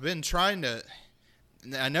I've been trying to.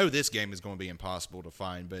 I know this game is going to be impossible to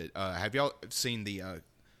find, but have y'all seen the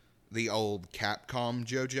old Capcom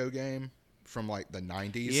JoJo game from like the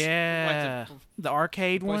 90s? Yeah, Like the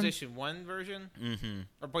arcade one. PlayStation 1 version?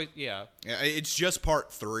 Mm-hmm. Yeah, it's just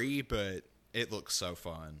part 3, but it looks so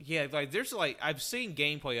fun. Yeah, like there's like I've seen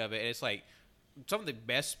gameplay of it, and it's like some of the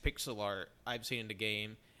best pixel art I've seen in the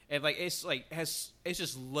game, and like it's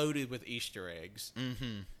just loaded with Easter eggs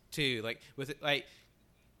too. Like with it, like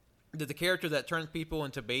the character that turns people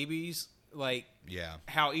into babies, like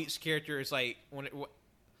how each character is like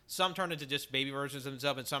some turn into just baby versions of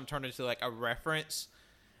themselves, and some turn into like a reference.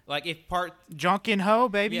 Like if Junkin Ho,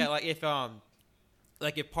 baby. Yeah, like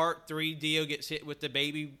if part 3 Dio gets hit with the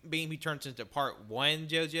baby beam, he turns into part 1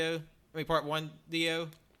 part 1 Dio.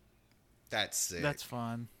 That's sick. That's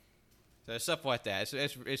fun. So stuff like that.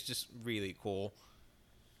 It's just really cool.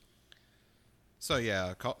 So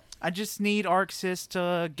yeah, I just need ArcSys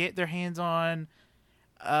to get their hands on,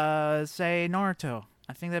 say Naruto.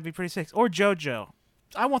 I think that'd be pretty sick. Or JoJo.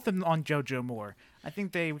 I want them on JoJo more. I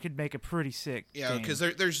think they could make a pretty sick. Yeah, because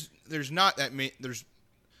there's not that many. There's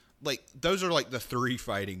like those are like the 3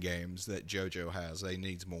 fighting games that JoJo has. They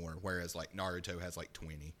needs more, whereas like Naruto has like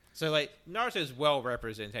 20. So like Naruto is well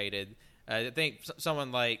represented. I think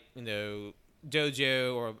someone like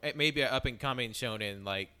JoJo or maybe an up and coming shonen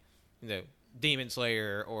like Demon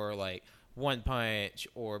Slayer or like One Punch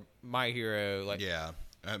or My Hero. Like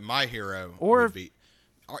My Hero would be.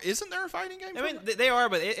 Isn't there a fighting game? I mean, they are,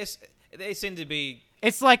 but they seem to be.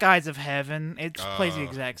 It's like Eyes of Heaven. It plays the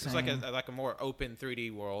exact same. It's like a more open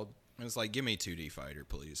 3D world. It's like, give me 2D fighter,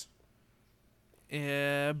 please.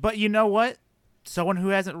 Yeah, but you know what? Someone who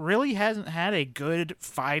hasn't had a good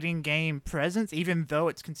fighting game presence, even though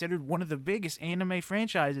it's considered one of the biggest anime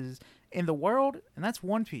franchises in the world, and that's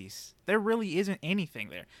One Piece. There really isn't anything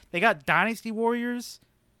there. They got Dynasty Warriors,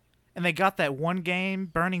 and they got that one game,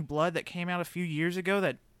 Burning Blood, that came out a few years ago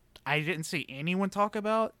that I didn't see anyone talk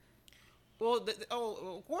about. Well,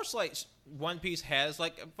 of course, like One Piece has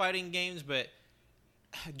like fighting games, but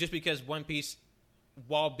just because One Piece,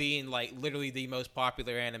 while being like literally the most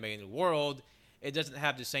popular anime in the world, it doesn't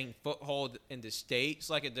have the same foothold in the States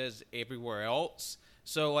like it does everywhere else.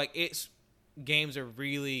 So like its games are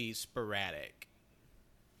really sporadic.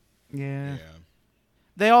 Yeah. Yeah.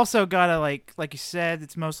 They also gotta like you said,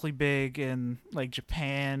 it's mostly big in like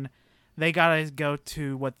Japan. They gotta go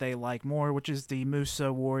to what they like more, which is the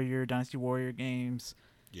Musa Warrior, Dynasty Warrior games.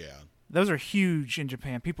 Yeah. Those are huge in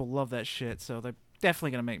Japan. People love that shit, so they're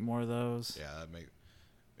definitely gonna make more of those.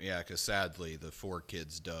 Yeah, because sadly, the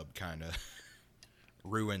 4Kids dub kind of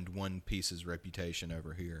ruined One Piece's reputation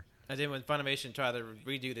over here. And then when Funimation tried to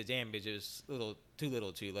redo the damage, it was too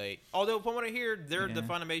little too late. Although from what I hear, the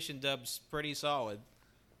Funimation dub's pretty solid.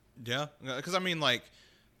 Yeah, because I mean, like,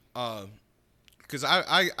 because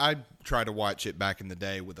I tried to watch it back in the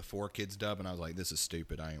day with the 4Kids dub, and I was like, this is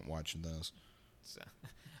stupid. I ain't watching this. So,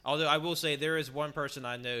 although I will say there is one person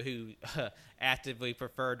I know who actively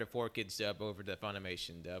preferred the 4Kids dub over the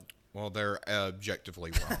Funimation dub. Well, they're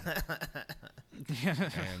objectively wrong,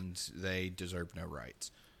 and they deserve no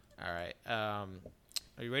rights. All right. Are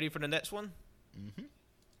you ready for the next one? Mm-hmm.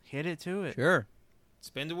 Hit it to it. Sure.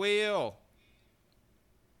 Spin the wheel.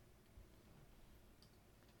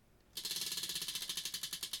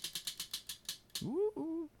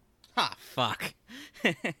 Ooh. Ha, fuck.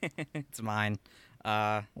 It's mine.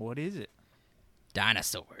 What is it?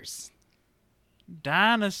 Dinosaurs.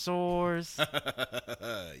 Dinosaurs.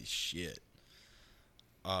 Shit.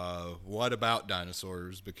 What about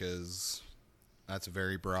dinosaurs? Because that's a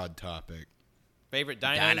very broad topic. Favorite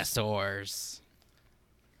dinos? Dinosaurs.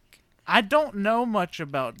 I don't know much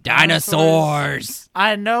about Dinosaurs.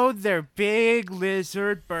 I know they're big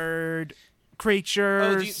lizard bird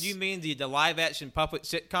creatures. Oh, do you mean the live action puppet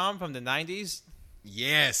sitcom from the 90s?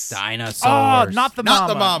 Yes. Dinosaurs. Oh, not the Not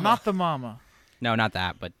mama. the mama. Not the mama. No, not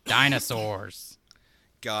that, but dinosaurs.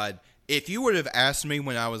 God, if you would have asked me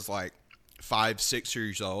when I was like 5, 6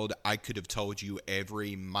 years old, I could have told you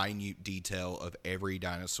every minute detail of every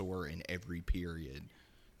dinosaur in every period,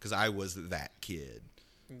 because I was that kid.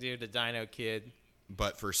 You're the Dino Kid.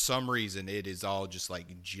 But for some reason, it is all just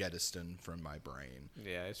like jettisoned from my brain.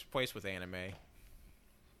 Yeah, it's replaced with anime.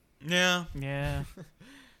 Yeah. Yeah.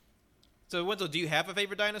 So, Wenzel, do you have a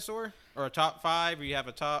favorite dinosaur? Or a top 5? Or you have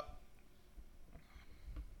a top?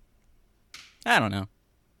 I don't know.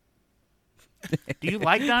 Do you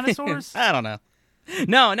like dinosaurs? I don't know.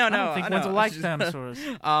 No. I don't think Wenzel likes dinosaurs.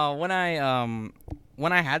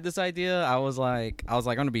 When I had this idea, I was like, I'm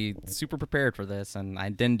gonna be super prepared for this, and I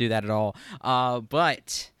didn't do that at all.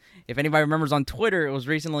 But if anybody remembers on Twitter, it was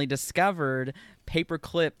recently discovered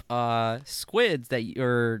paperclip squids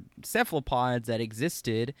or cephalopods that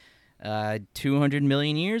existed 200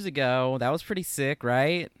 million years ago. That was pretty sick,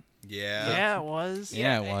 right? Yeah. Yeah, it was.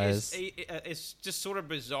 Yeah, it was. It's just sort of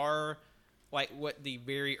bizarre, like what the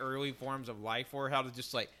very early forms of life were. How to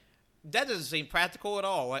just like that doesn't seem practical at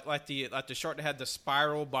all. Like the shark that had the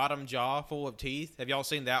spiral bottom jaw full of teeth. Have y'all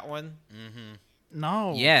seen that one? Mm-hmm.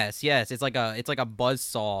 No. Yes. It's like a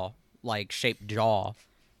buzzsaw like shaped jaw.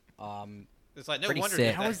 It's like no Pretty wonder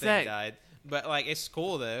sick. How that is thing that- died. But like it's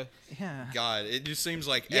cool though. Yeah. God, it just seems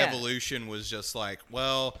like Yeah. evolution was just like,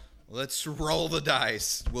 well, let's roll the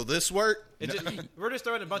dice. Will this work? We're just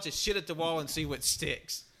throwing a bunch of shit at the wall and see what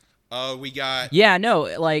sticks. We got Yeah, no,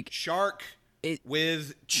 like shark It-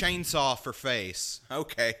 with chainsaw for face.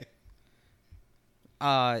 Okay.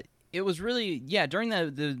 it was really during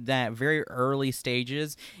that very early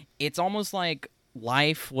stages, it's almost like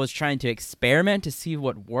life was trying to experiment to see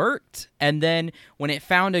what worked, and then when it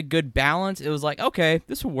found a good balance, it was like, okay,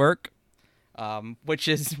 this will work, which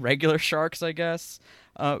is regular sharks, I guess.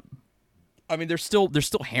 I mean, there's still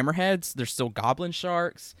hammerheads, there's still goblin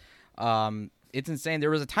sharks. It's insane. There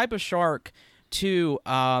was a type of shark too.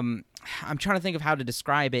 I'm trying to think of how to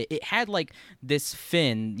describe it. It had like this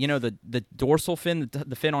fin, you know, the dorsal fin,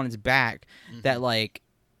 the fin on its back, that like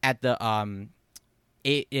at the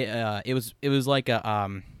it was like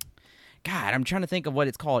a God, I'm trying to think of what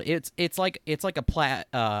it's called. It's like a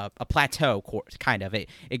plateau kind of.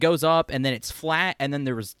 It goes up and then it's flat and then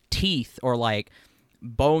there was teeth or like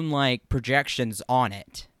bone-like projections on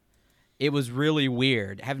it. It was really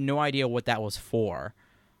weird. I have no idea what that was for.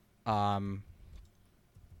 There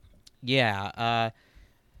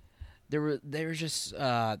was just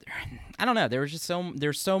I don't know.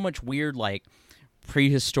 There's so much weird like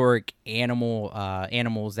prehistoric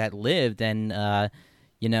animals that lived, and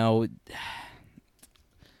you know,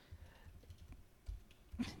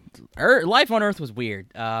 life on Earth was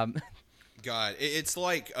weird. God, it's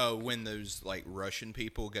like when those like Russian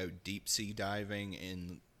people go deep sea diving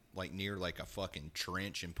in like near like a fucking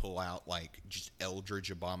trench and pull out like just eldritch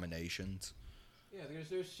abominations. Yeah,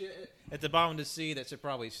 there's shit at the bottom of the sea that should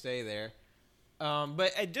probably stay there.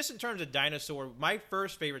 But just in terms of dinosaur, my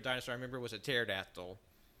first favorite dinosaur I remember was a pterodactyl.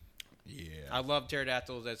 Yeah. I loved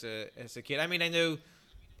pterodactyls as a kid. I mean, I know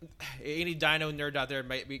any dino nerd out there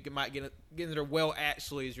might get into their well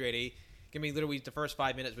actually is ready. Give me literally the first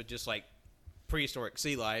 5 minutes with just like prehistoric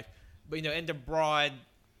sea life. But in the broad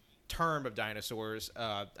term of dinosaurs,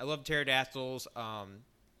 I love pterodactyls. I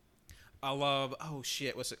love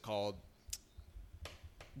what's it called?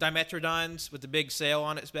 Dimetrodons with the big sail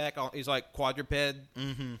on its back. He's like quadruped.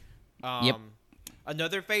 Mm-hmm. Yep.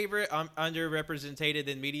 Another favorite underrepresented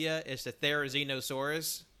in media is the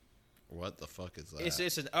Therizinosaurus. What the fuck is that?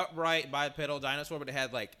 It's an upright bipedal dinosaur, but it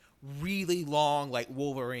had like really long like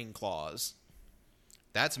Wolverine claws.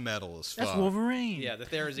 That's metal as fuck. That's Wolverine. Yeah, the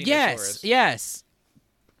Therizinosaurus. Yes.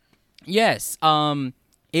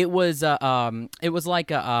 It was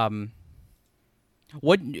like a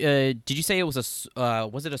what did you say it was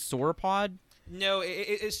was it a sauropod? No,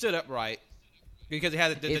 it stood upright because it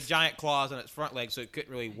had the giant claws on its front legs, so it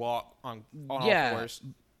couldn't really walk on all fours.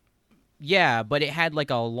 Yeah, but it had like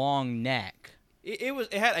a long neck.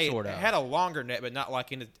 It had a longer neck, but not like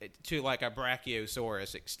to like a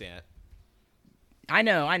Brachiosaurus extent. I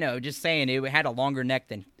know. Just saying, it had a longer neck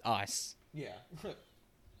than us. Yeah.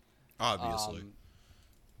 Obviously.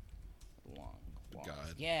 Long.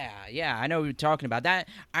 God. Yeah. I know what you're talking about. That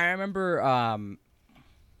I remember.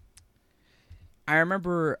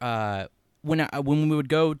 When we would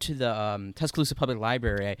go to the Tuscaloosa Public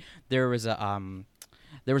Library, there was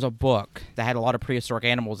a book that had a lot of prehistoric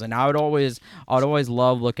animals, and I would always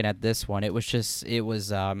love looking at this one. It was just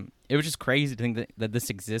crazy to think that this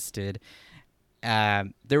existed.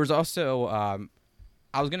 There was also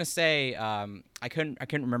I was gonna say I couldn't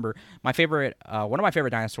remember my favorite one of my favorite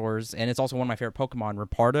dinosaurs, and it's also one of my favorite Pokemon,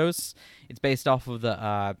 Rapardos. It's based off of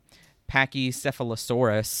the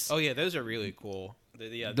Pachycephalosaurus. Oh yeah, those are really cool.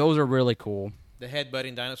 Those are really cool. The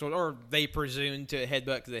head-butting dinosaurs, or they presumed to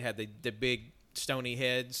headbutt because they had the big stony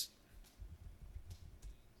heads.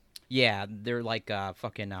 Yeah, they're like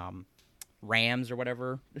fucking rams or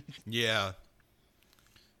whatever. Yeah.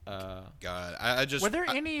 God, I just Were there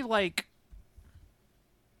any like?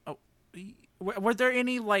 Oh, were there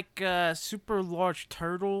any like super large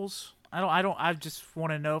turtles? I just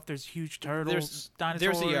want to know if there's huge turtles,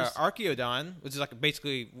 dinosaurs. There's the Archaeodon, which is like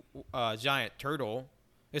basically a giant turtle.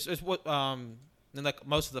 It's what and like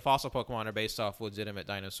most of the fossil Pokemon are based off legitimate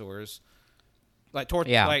dinosaurs. Like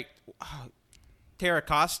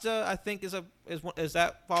Terracosta, I think is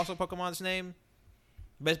that fossil Pokemon's name.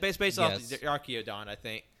 But it's based off the Archaeodon, I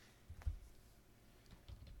think.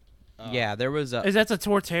 Yeah, there was a. Is that the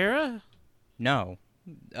Torterra? No,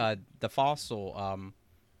 the fossil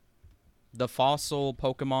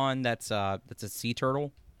Pokemon that's a sea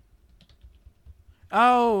turtle.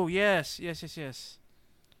 Oh yes.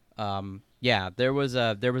 Yeah, there was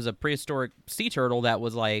a prehistoric sea turtle that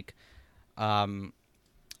was like,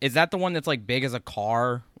 is that the one that's like big as a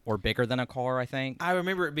car or bigger than a car? I think. I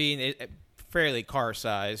remember it being fairly car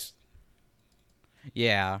sized.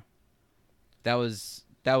 Yeah, that was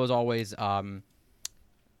always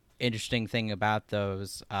interesting thing about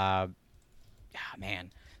those.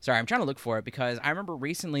 Man, sorry, I'm trying to look for it because I remember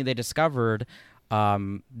recently they discovered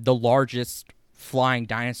the largest flying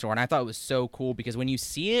dinosaur, and I thought it was so cool because when you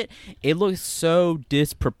see it, it looks so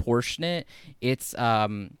disproportionate. It's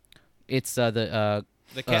the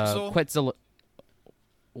Quetzal.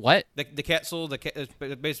 What? The Quetzal,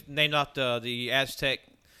 it's named after the Aztec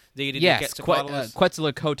deity. Yes, Quetzalcoatlus.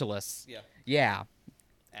 Quetzalcoatlus. Yeah.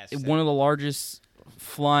 Aztec. One of the largest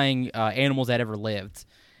flying animals that ever lived,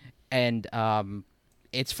 and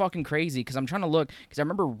it's fucking crazy because I'm trying to look because I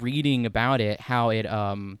remember reading about it how it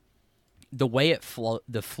the way it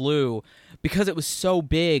flew because it was so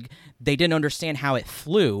big they didn't understand how it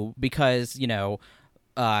flew because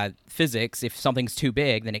physics, if something's too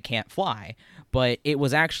big then it can't fly, but it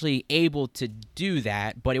was actually able to do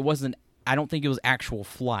that, but it wasn't. I don't think it was actual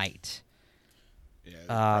flight. Yeah, it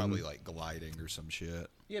was probably like gliding or some shit.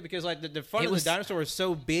 Yeah, because like the front of the dinosaur is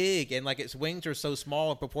so big and like its wings are so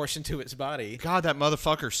small in proportion to its body. God, that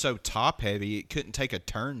motherfucker's so top heavy it couldn't take a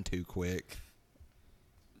turn too quick.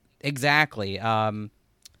 Exactly. For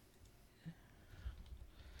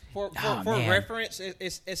reference,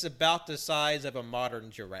 it's about the size of a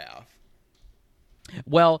modern giraffe.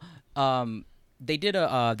 Well, they did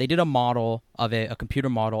a model of it, a computer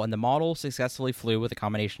model, and the model successfully flew with a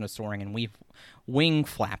combination of soaring and wing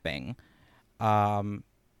flapping.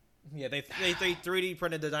 Yeah, they 3D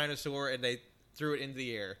printed the dinosaur and they threw it into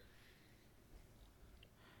the air.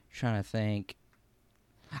 Trying to think.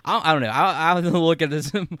 I don't know. I'll look at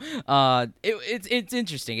this. It's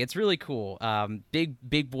interesting. It's really cool. Big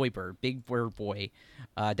bird boy.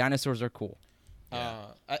 Dinosaurs are cool.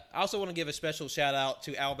 I also want to give a special shout out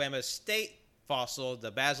to Alabama's state fossil,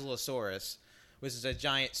 the Basilosaurus, which is a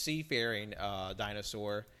giant seafaring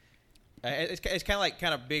dinosaur. It's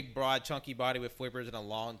kind of big, broad, chunky body with flippers and a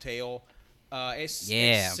long tail. It's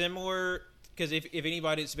similar because if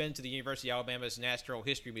anybody's been to the University of Alabama's Natural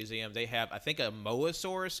History Museum, they have, I think, a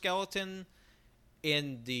Mosasaurus skeleton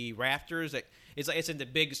in the rafters. It's in the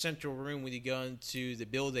big central room when you go into the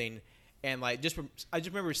building. And I just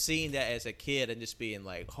remember seeing that as a kid and just being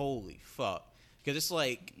like, "Holy fuck!" Because it's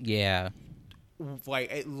like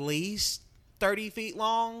at least 30 feet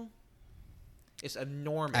long. It's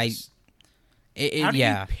enormous. How do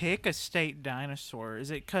you pick a state dinosaur?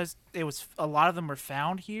 Is it because a lot of them were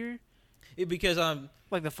found here? Because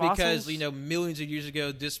like the fossils? Because millions of years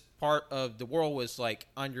ago, this part of the world was like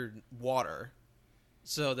underwater.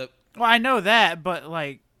 So well, I know that, but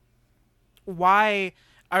like, why?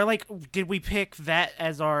 Did we pick that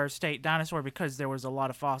as our state dinosaur because there was a lot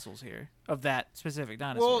of fossils here of that specific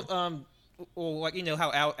dinosaur? Well,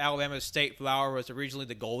 how Alabama's state flower was originally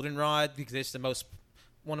the goldenrod because it's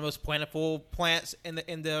one of the most plentiful plants in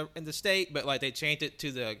the state, but like they changed it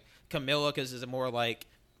to the camellia because it's a more like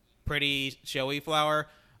pretty showy flower.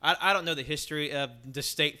 I don't know the history of the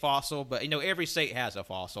state fossil, but every state has a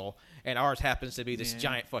fossil, and ours happens to be this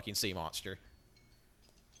giant fucking sea monster.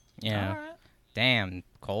 Yeah. Right. Damn,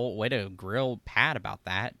 Cole, way to grill Pat about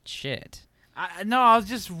that. Shit. I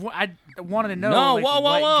wanted to know. No, whoa.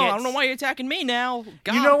 I don't know why you're attacking me now.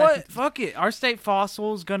 God. You know what? Fuck it. Our state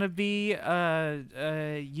fossil is gonna be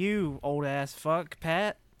you old ass fuck,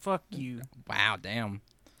 Pat. Fuck you. Wow, damn.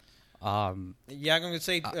 Yeah, I'm gonna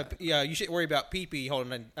say you shouldn't worry about pee-pee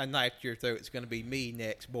holding a knife to your throat. It's gonna be me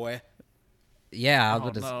next, boy. Yeah,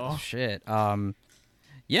 no. Shit.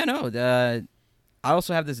 Yeah, no. I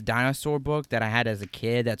also have this dinosaur book that I had as a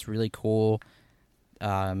kid. That's really cool.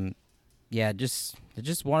 Yeah, just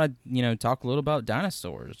want to talk a little about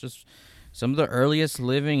dinosaurs. Just some of the earliest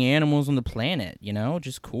living animals on the planet.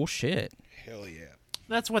 Just cool shit. Hell yeah.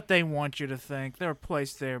 That's what they want you to think. They were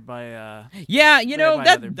placed there by Yeah,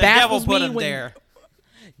 that The devil baffles put me him there.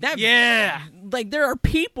 Like there are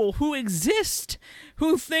people who exist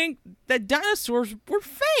who think that dinosaurs were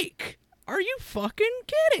fake. Are you fucking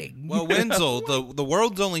kidding? Well, Wenzel, the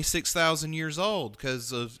world's only 6,000 years old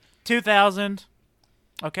because of 2000.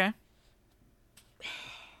 Okay.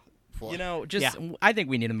 I think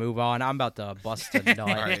we need to move on. I'm about to bust a nut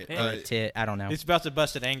right, or a tit. I don't know. It's about to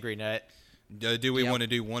bust an angry nut. do we want to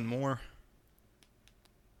do one more?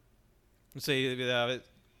 Let's see.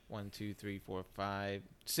 1, 2, 3, 4, 5,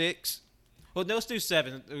 6. Well, no, let's do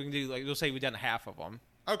 7. We can do we'll say we've done half of them.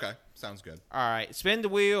 Okay, sounds good. All right, spin the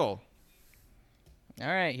wheel. All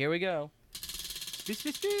right, here we go.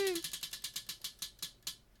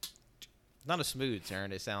 Not a smooth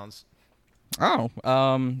turn. It sounds. Oh,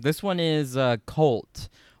 this one is Colt.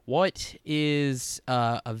 What is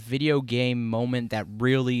a video game moment that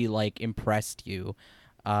really impressed you?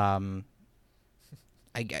 I'm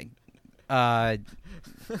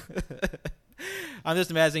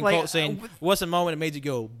just imagining Colt saying, "What's a moment that made you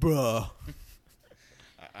go, bruh?"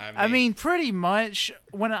 I mean, pretty much.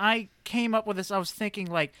 When I came up with this, I was thinking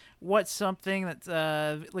what's something that's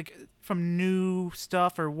from new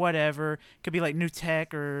stuff or whatever. Could be new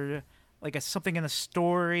tech or something in the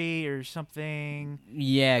story or something.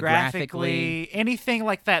 Yeah, graphically, anything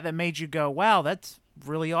like that made you go, "Wow, that's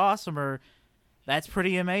really awesome," or "That's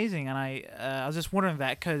pretty amazing." And I was just wondering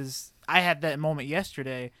that because I had that moment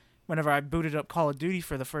yesterday whenever I booted up Call of Duty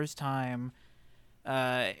for the first time.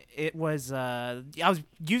 It was I was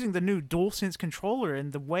using the new DualSense controller,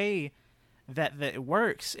 and the way that it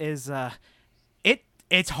works is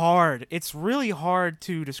it's hard. It's really hard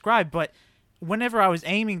to describe, but whenever I was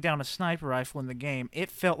aiming down a sniper rifle in the game,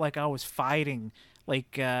 it felt like I was fighting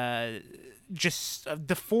just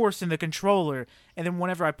the force in the controller. And then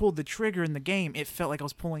whenever I pulled the trigger in the game, it felt like I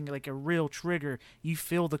was pulling a real trigger. You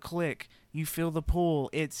feel the click, you feel the pull.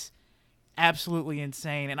 It's absolutely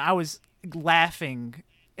insane. And I was laughing,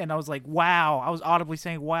 and I was like, wow. I was audibly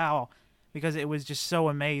saying wow because it was just so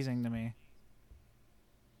amazing to me.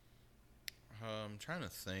 I'm trying to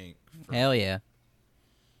think. Hell yeah.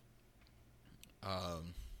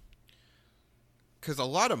 Because a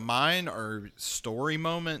lot of mine are story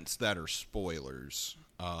moments that are spoilers.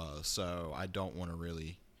 So I don't want to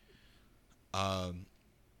really. I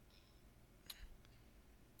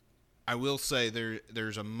will say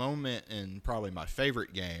there's a moment in probably my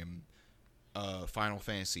favorite game, Final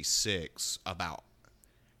Fantasy VI, about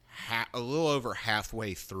a little over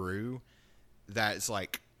halfway through that it's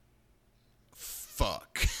like,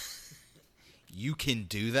 fuck. You can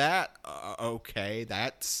do that? Okay,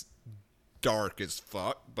 that's dark as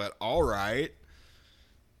fuck, but all right.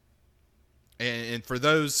 And for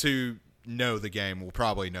those who know the game will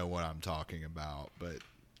probably know what I'm talking about, but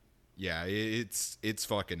yeah, it's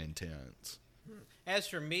fucking intense. As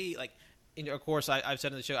for me, like, you know, of course, I've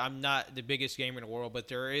said on the show, I'm not the biggest gamer in the world, but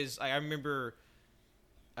there is. I remember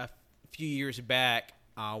a few years back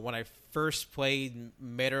when I first played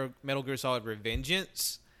Metal Gear Solid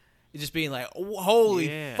Revengeance, it just being like, oh, holy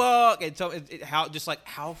fuck, and so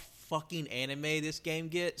how fucking anime this game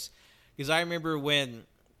gets. Because I remember when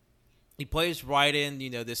he plays Raiden, you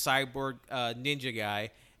know, the cyborg ninja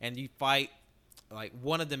guy, and you fight like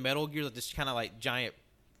one of the Metal Gear, like this kind of like giant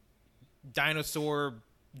dinosaur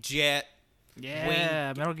jet.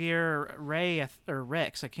 Yeah, Metal Gear Ray or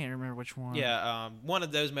Rex. I can't remember which one. Yeah, one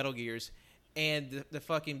of those Metal Gears, and the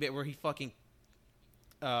fucking bit where he fucking,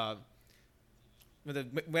 when the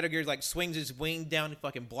Metal Gear like swings his wing down and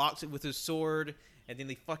fucking blocks it with his sword, and then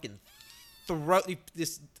they fucking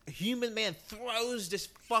this human man throws this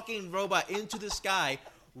fucking robot into the sky,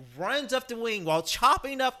 runs up the wing while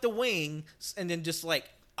chopping up the wing, and then just like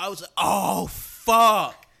I was like, oh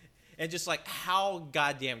fuck. And just like how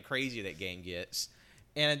goddamn crazy that game gets,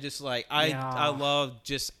 and just like I love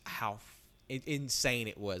just how insane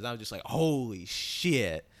it was. I was just like, holy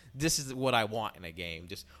shit, this is what I want in a game.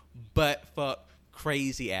 Just butt fuck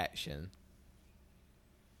crazy action.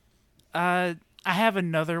 I have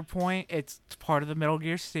another point. It's part of the Metal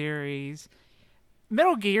Gear series.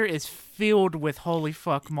 Metal Gear is filled with holy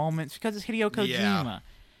fuck moments because it's Hideo Kojima. Yeah.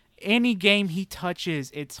 Any game he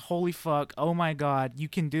touches, it's holy fuck, oh my god, you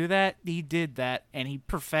can do that? He did that, and he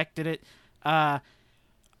perfected it. I'm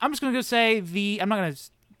just going to go say I'm not going to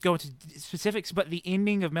go into specifics, but the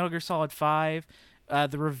ending of Metal Gear Solid 5,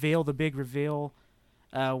 the big reveal,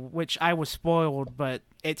 which I was spoiled, but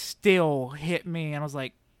it still hit me, and I was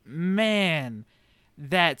like, man,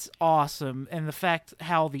 that's awesome. And the fact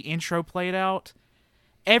how the intro played out,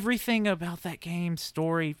 everything about that game's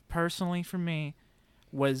story, personally for me,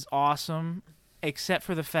 was awesome, except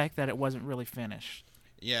for the fact that it wasn't really finished.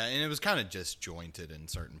 Yeah, and it was kind of disjointed in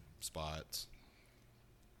certain spots.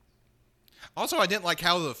 Also, I didn't like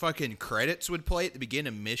how the fucking credits would play at the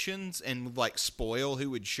beginning of missions and would, like, spoil who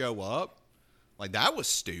would show up. Like, that was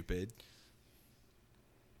stupid.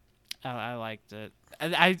 I liked it.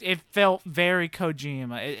 It felt very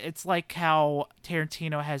Kojima. It's like how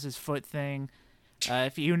Tarantino has his foot thing.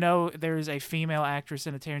 If you know there's a female actress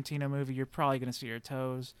in a Tarantino movie, you're probably going to see her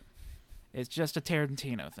toes. It's just a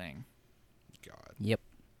Tarantino thing. God. Yep.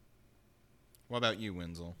 What about you,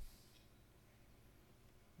 Wenzel?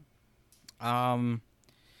 Oh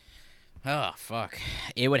fuck.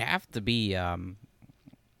 It would have to be the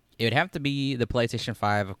PlayStation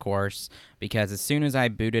 5, of course, because as soon as I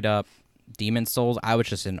booted up Demon's Souls, I was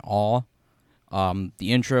just in awe. The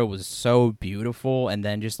intro was so beautiful, and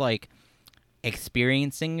then just like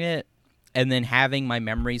experiencing it and then having my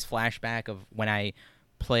memories flashback of when I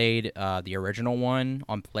played the original one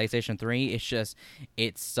on PlayStation 3, it's just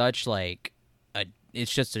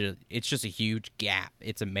a huge gap.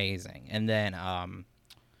 It's amazing. And then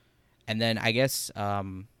I guess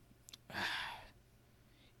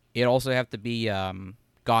it also have to be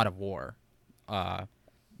God of War. The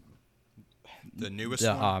newest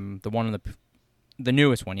one? The one in the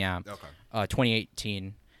newest one, yeah. Okay.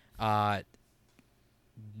 2018.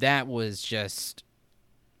 That was just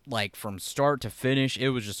like from start to finish, it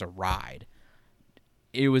was just a ride.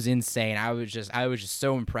 It was insane. I was just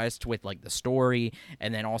so impressed with like the story,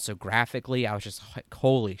 and then also graphically, I was just like,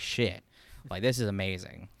 holy shit. Like, this is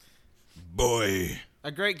amazing. Boy.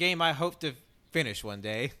 A great game I hope to finish one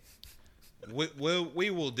day.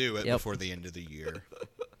 We will do it before the end of the year.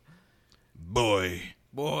 Boy.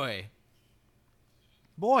 Boy.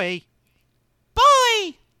 Boy.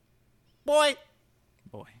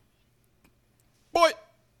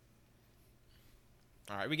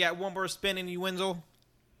 All right, we got one more spin in you, Wenzel.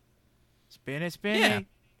 Spin it. Yeah.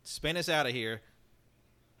 Spin us out of here.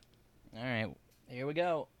 All right, here we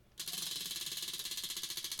go.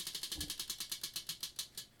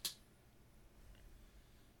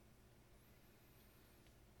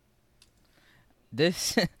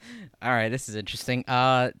 This, all right, this is interesting.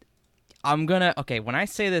 When I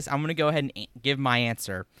say this, I'm gonna go ahead and give my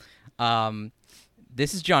answer.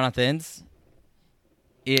 This is Jonathan's.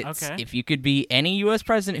 It's okay. If you could be any U.S.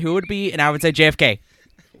 president, who would it be? And I would say JFK.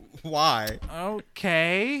 Why?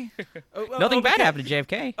 Okay. Nothing bad happened to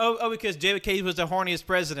JFK. Oh, because JFK was the horniest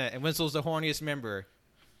president and Wenzel's the horniest member.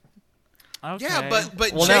 Okay. Yeah,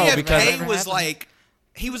 but Well, no, because- JFK was Never like,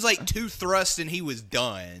 he was like 2 thrusts and he was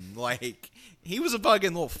done. Like, he was a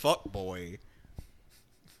fucking little fuck boy.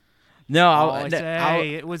 No, I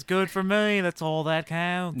say it was good for me. That's all that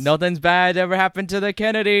counts. nothing's bad ever happened to the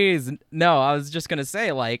Kennedys. No, I was just gonna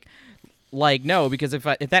say like no, because if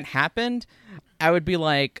that happened, I would be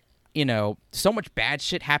like, so much bad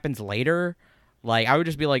shit happens later. Like I would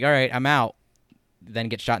just be like, all right, I'm out. Then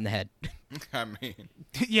get shot in the head. I mean,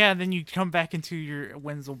 Yeah, then you come back into your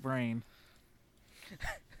Wenzel brain.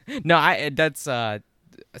 No, that's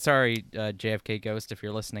sorry, JFK Ghost, if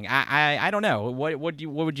you're listening. I don't know. What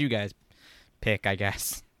would you guys pick? I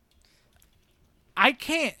guess. I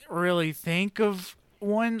can't really think of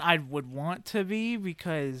one I would want to be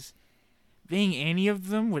because being any of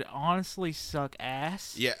them would honestly suck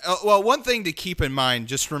ass. yeah. Well, one thing to keep in mind,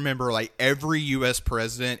 just remember, like, every U.S.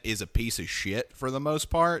 president is a piece of shit for the most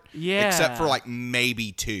part. Yeah. Except for, like,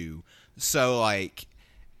 maybe 2. So, like,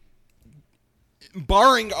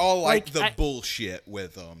 barring all, like the bullshit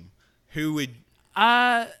with them, who would...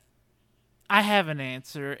 I have an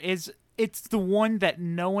answer. It's the one that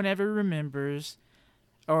no one ever remembers,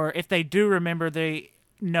 or if they do remember, they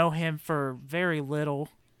know him for very little.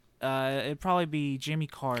 It'd probably be Jimmy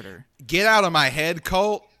Carter. Get out of my head,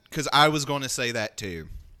 Colt, because I was going to say that too.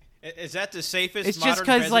 Is that the safest It's modern just 'cause,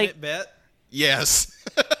 president like- bet? Yes.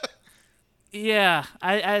 Yeah,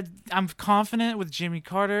 I'm confident with Jimmy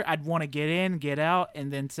Carter. I'd want to get in, get out,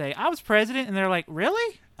 and then say I was president, and they're like,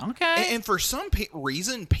 "Really? Okay." And for some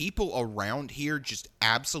reason, people around here just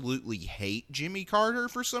absolutely hate Jimmy Carter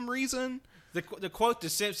for some reason. The quote to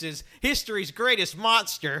Simpsons: "History's greatest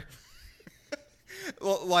monster."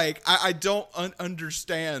 Well, like, I don't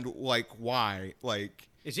understand, like, why. Like,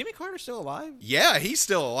 Is Jimmy Carter still alive? yeah, he's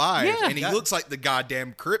still alive, Yeah. and he looks like the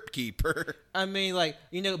goddamn crypt keeper. I mean, like,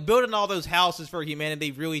 building all those houses for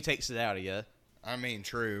humanity really takes it out of you. I mean,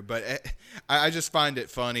 true, but I just find it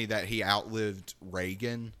funny that he outlived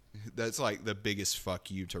Reagan. That's, like, the biggest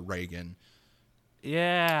fuck you to Reagan.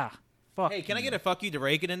 Yeah. Fuck. Hey, can I get a fuck you to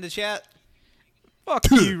Reagan in the chat?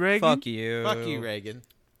 fuck you, Reagan? Fuck you. Fuck you, Reagan.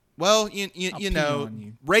 Well, you pee know, on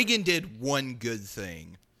you. Reagan did one good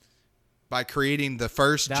thing by creating the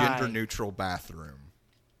first Die. gender-neutral bathroom.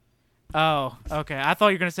 Oh, okay. I thought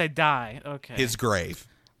you were gonna say die. Okay. His grave.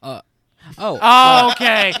 Oh. Oh,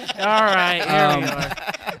 okay. All right. Here we are.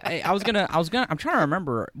 Hey, I'm trying to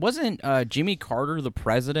remember. Wasn't Jimmy Carter the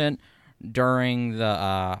president during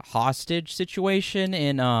the hostage situation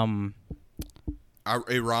in Iran?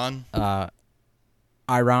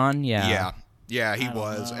 Iran? Yeah. Yeah, he don't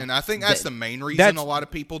was. know. And I think that's the main reason that's- a lot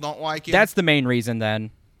of people don't like him. That's the main reason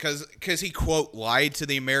then. Because he, quote, lied to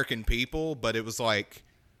the American people, but it was like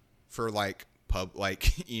for, like,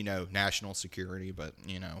 national security, but,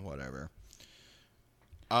 whatever.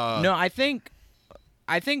 No, I think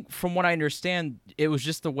from what I understand, it was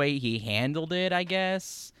just the way he handled it, I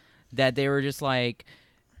guess, that they were just like,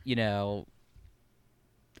 I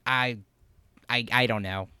don't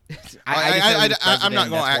know. I'm not going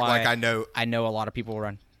to act like I know. I know a lot of people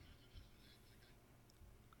run.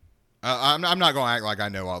 I'm not going to act like I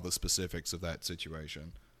know all the specifics of that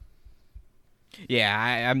situation.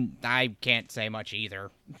 Yeah, I can't say much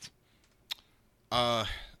either.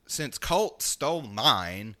 Since Colt stole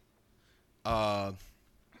mine, I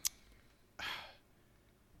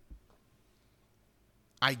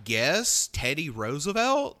guess Teddy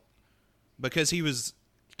Roosevelt, because he was.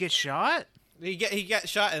 Get shot? He got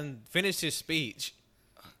shot and finished his speech.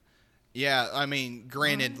 Yeah, I mean,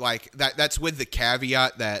 granted, like that's with the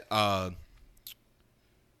caveat that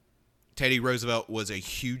Teddy Roosevelt was a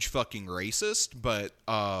huge fucking racist, but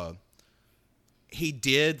he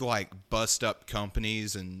did, like, bust up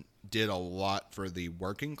companies and did a lot for the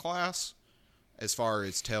working class as far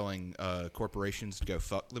as telling corporations to go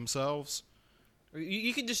fuck themselves.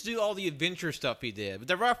 You can just do all the adventure stuff he did with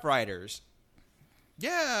the Rough Riders,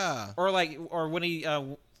 Yeah. or when he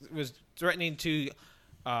was threatening to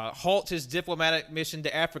halt his diplomatic mission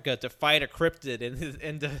to Africa to fight a cryptid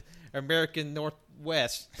in the American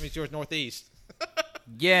Northwest. I mean, towards Northeast.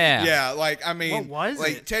 Yeah. Yeah, like, I mean, What was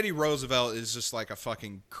like, it? Teddy Roosevelt is just like a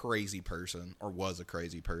fucking crazy person, or was a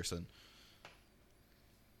crazy person.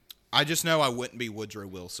 I just know I wouldn't be Woodrow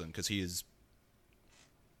Wilson, because he is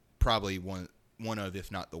probably one of,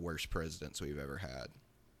 if not the worst presidents we've ever had.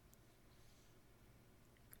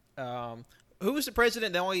 Who was the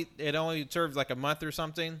president that only served like a month or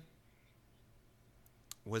something?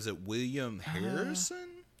 Was it William Harrison?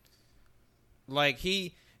 Like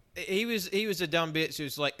he was a dumb bitch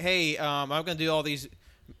who's like, hey, I'm gonna do all these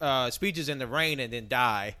speeches in the rain and then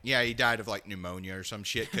die. Yeah, he died of, like, pneumonia or some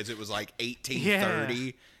shit, because it was like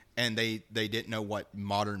 1830, and they didn't know what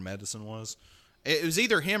modern medicine was. It was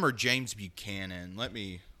either him or James Buchanan. Let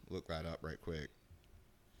me look that up right quick.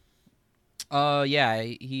 Yeah,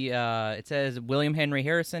 he it says William Henry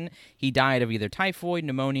Harrison. He died of either typhoid,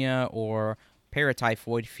 pneumonia, or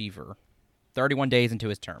paratyphoid fever. 31 days into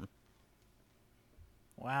his term.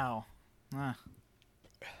 Wow.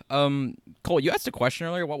 Cole, you asked a question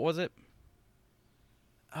earlier. What was it?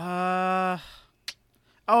 Oh,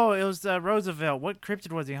 it was Roosevelt. What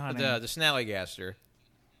cryptid was he hunting? The Snallygaster.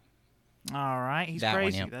 All right, he's That one,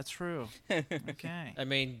 crazy. yep. That's true. Okay. I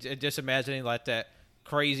mean, just imagining like that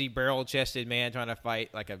crazy barrel-chested man trying to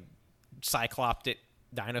fight like a cycloptic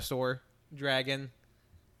dinosaur dragon.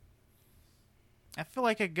 I feel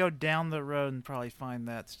like I could go down the road and probably find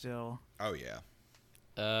that still. Oh yeah.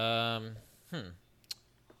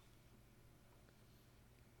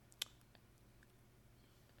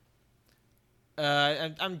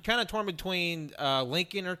 I'm kind of torn between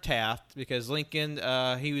Lincoln or Taft because Lincoln,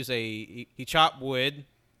 he chopped wood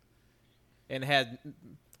and had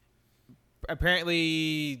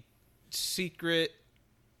apparently secret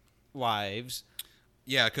wives.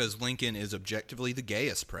 Yeah, because Lincoln is objectively the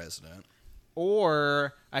gayest president.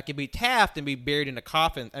 Or I could be Taft and be buried in a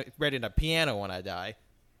coffin, buried in a piano when I die.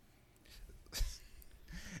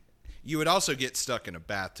 You would also get stuck in a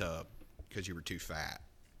bathtub because you were too fat.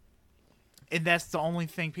 And that's the only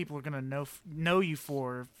thing people are gonna know you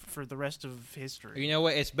for the rest of history. You know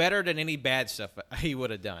what? It's better than any bad stuff he would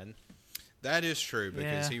have done. That is true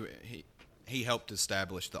because Yeah. he helped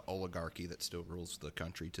establish the oligarchy that still rules the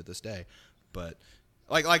country to this day. But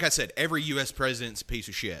like I said, every U.S. president's a piece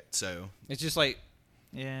of shit. So It's just like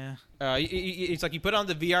Yeah. it's like you put on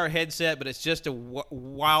the VR headset, but it's just a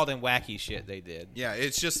wild and wacky shit they did. yeah,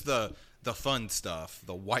 it's just the fun stuff,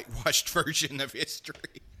 the whitewashed version of history,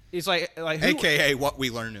 It's like who, aka what we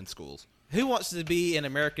learn in schools. who wants to be in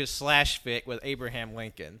America's slash fic with Abraham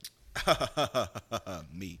Lincoln?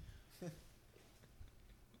 Me.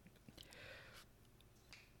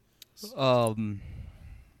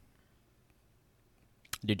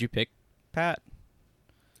 Did you pick Pat?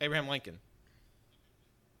 Abraham Lincoln.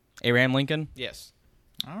 Abraham Lincoln? Yes.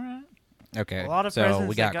 All right. Okay. A lot of so presidents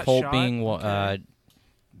we that got got Colt shot. being Okay.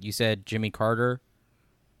 you said Jimmy Carter.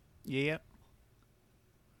 Yeah.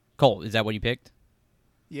 Colt, is that what you picked?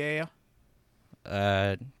 Yeah.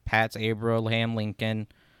 Pat's Abraham Lincoln.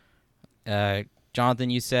 Jonathan,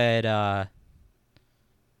 you said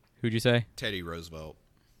who'd you say? Teddy Roosevelt.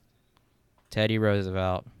 Teddy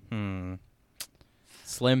Roosevelt.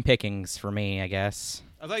 Slim pickings for me, I guess.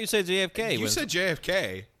 I thought you said JFK. You said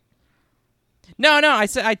JFK. No, I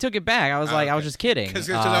said I took it back. I was I was Okay. just kidding. Because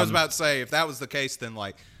I was about to say, if that was the case, then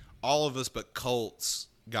like all of us but Colts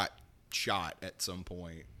got shot at some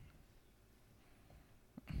point.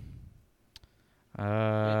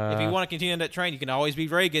 If you want to continue on that train, you can always be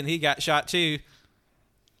Reagan. He got shot too.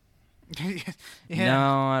 Yeah.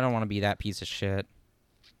 No, I don't want to be that piece of shit.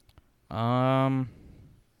 Well,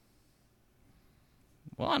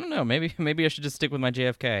 I don't know. Maybe I should just stick with my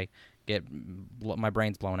JFK. Get my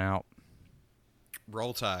brains blown out.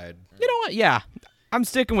 Roll Tide. You know what? Yeah, I'm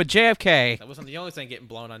sticking with JFK. That wasn't the only thing getting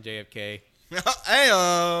blown on JFK.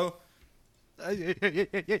 Ayo.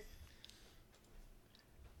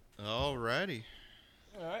 Alrighty.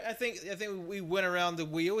 All right, I think we went around the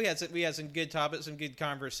wheel. We had some good topics, some good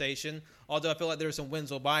conversation. Although I feel like there was some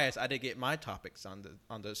Winslow bias, I did get my topics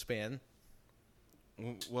on the spin.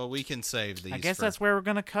 Well, we can save these. I guess that's where we're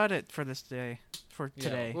gonna cut it for this day. For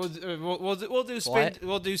today. Yeah, we'll do spin.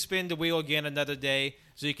 We'll do spin the wheel again another day,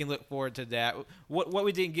 so you can look forward to that. What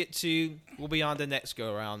we didn't get to will be on the next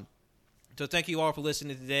go around. So thank you all for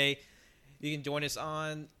listening today. You can join us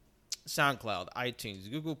on SoundCloud, iTunes,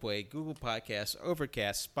 Google Play, Google Podcasts,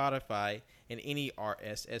 Overcast, Spotify, and any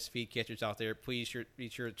RSS feed catchers out there. Please be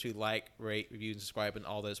sure to like, rate, review, and subscribe on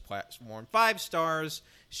all those platforms. 5 stars.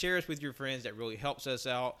 Share us with your friends. That really helps us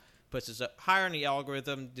out. Puts us up higher in the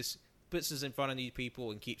algorithm. Just puts us in front of these people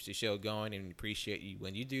and keeps the show going. And we appreciate you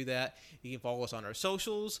when you do that. You can follow us on our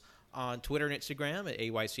socials, on Twitter and Instagram at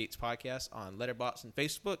AYCH Podcast, on Letterboxd and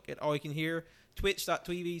Facebook at All You Can Hear,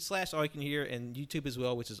 twitch.tv/All You Can Hear, and YouTube as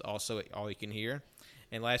well, which is also at All You Can Hear.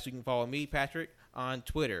 And last, you can follow me, Patrick, on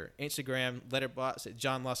Twitter, Instagram, Letterboxd at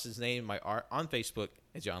John Lost His Name, my art, on Facebook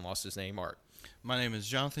at John Lost His Name Art. My name is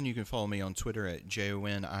Jonathan. You can follow me on Twitter at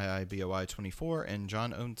JONIIBOI24 and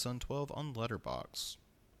JohnOwnSon12 on Letterboxd.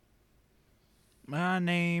 My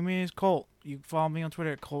name is Colt. You can follow me on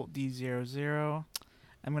Twitter at ColtD00.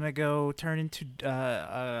 I'm gonna go turn into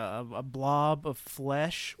a blob of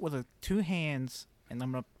flesh with 2 hands, and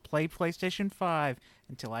I'm gonna play PlayStation 5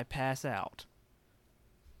 until I pass out.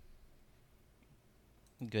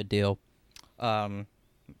 Good deal. I'm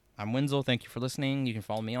Wenzel. Thank you for listening. You can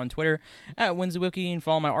follow me on Twitter at WinzyWiki and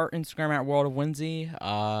follow my art Instagram at World of Winsy.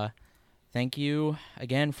 Thank you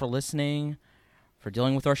again for listening, for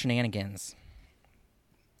dealing with our shenanigans.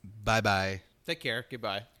 Bye-bye. Take care.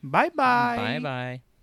 Goodbye. Bye bye. Bye bye.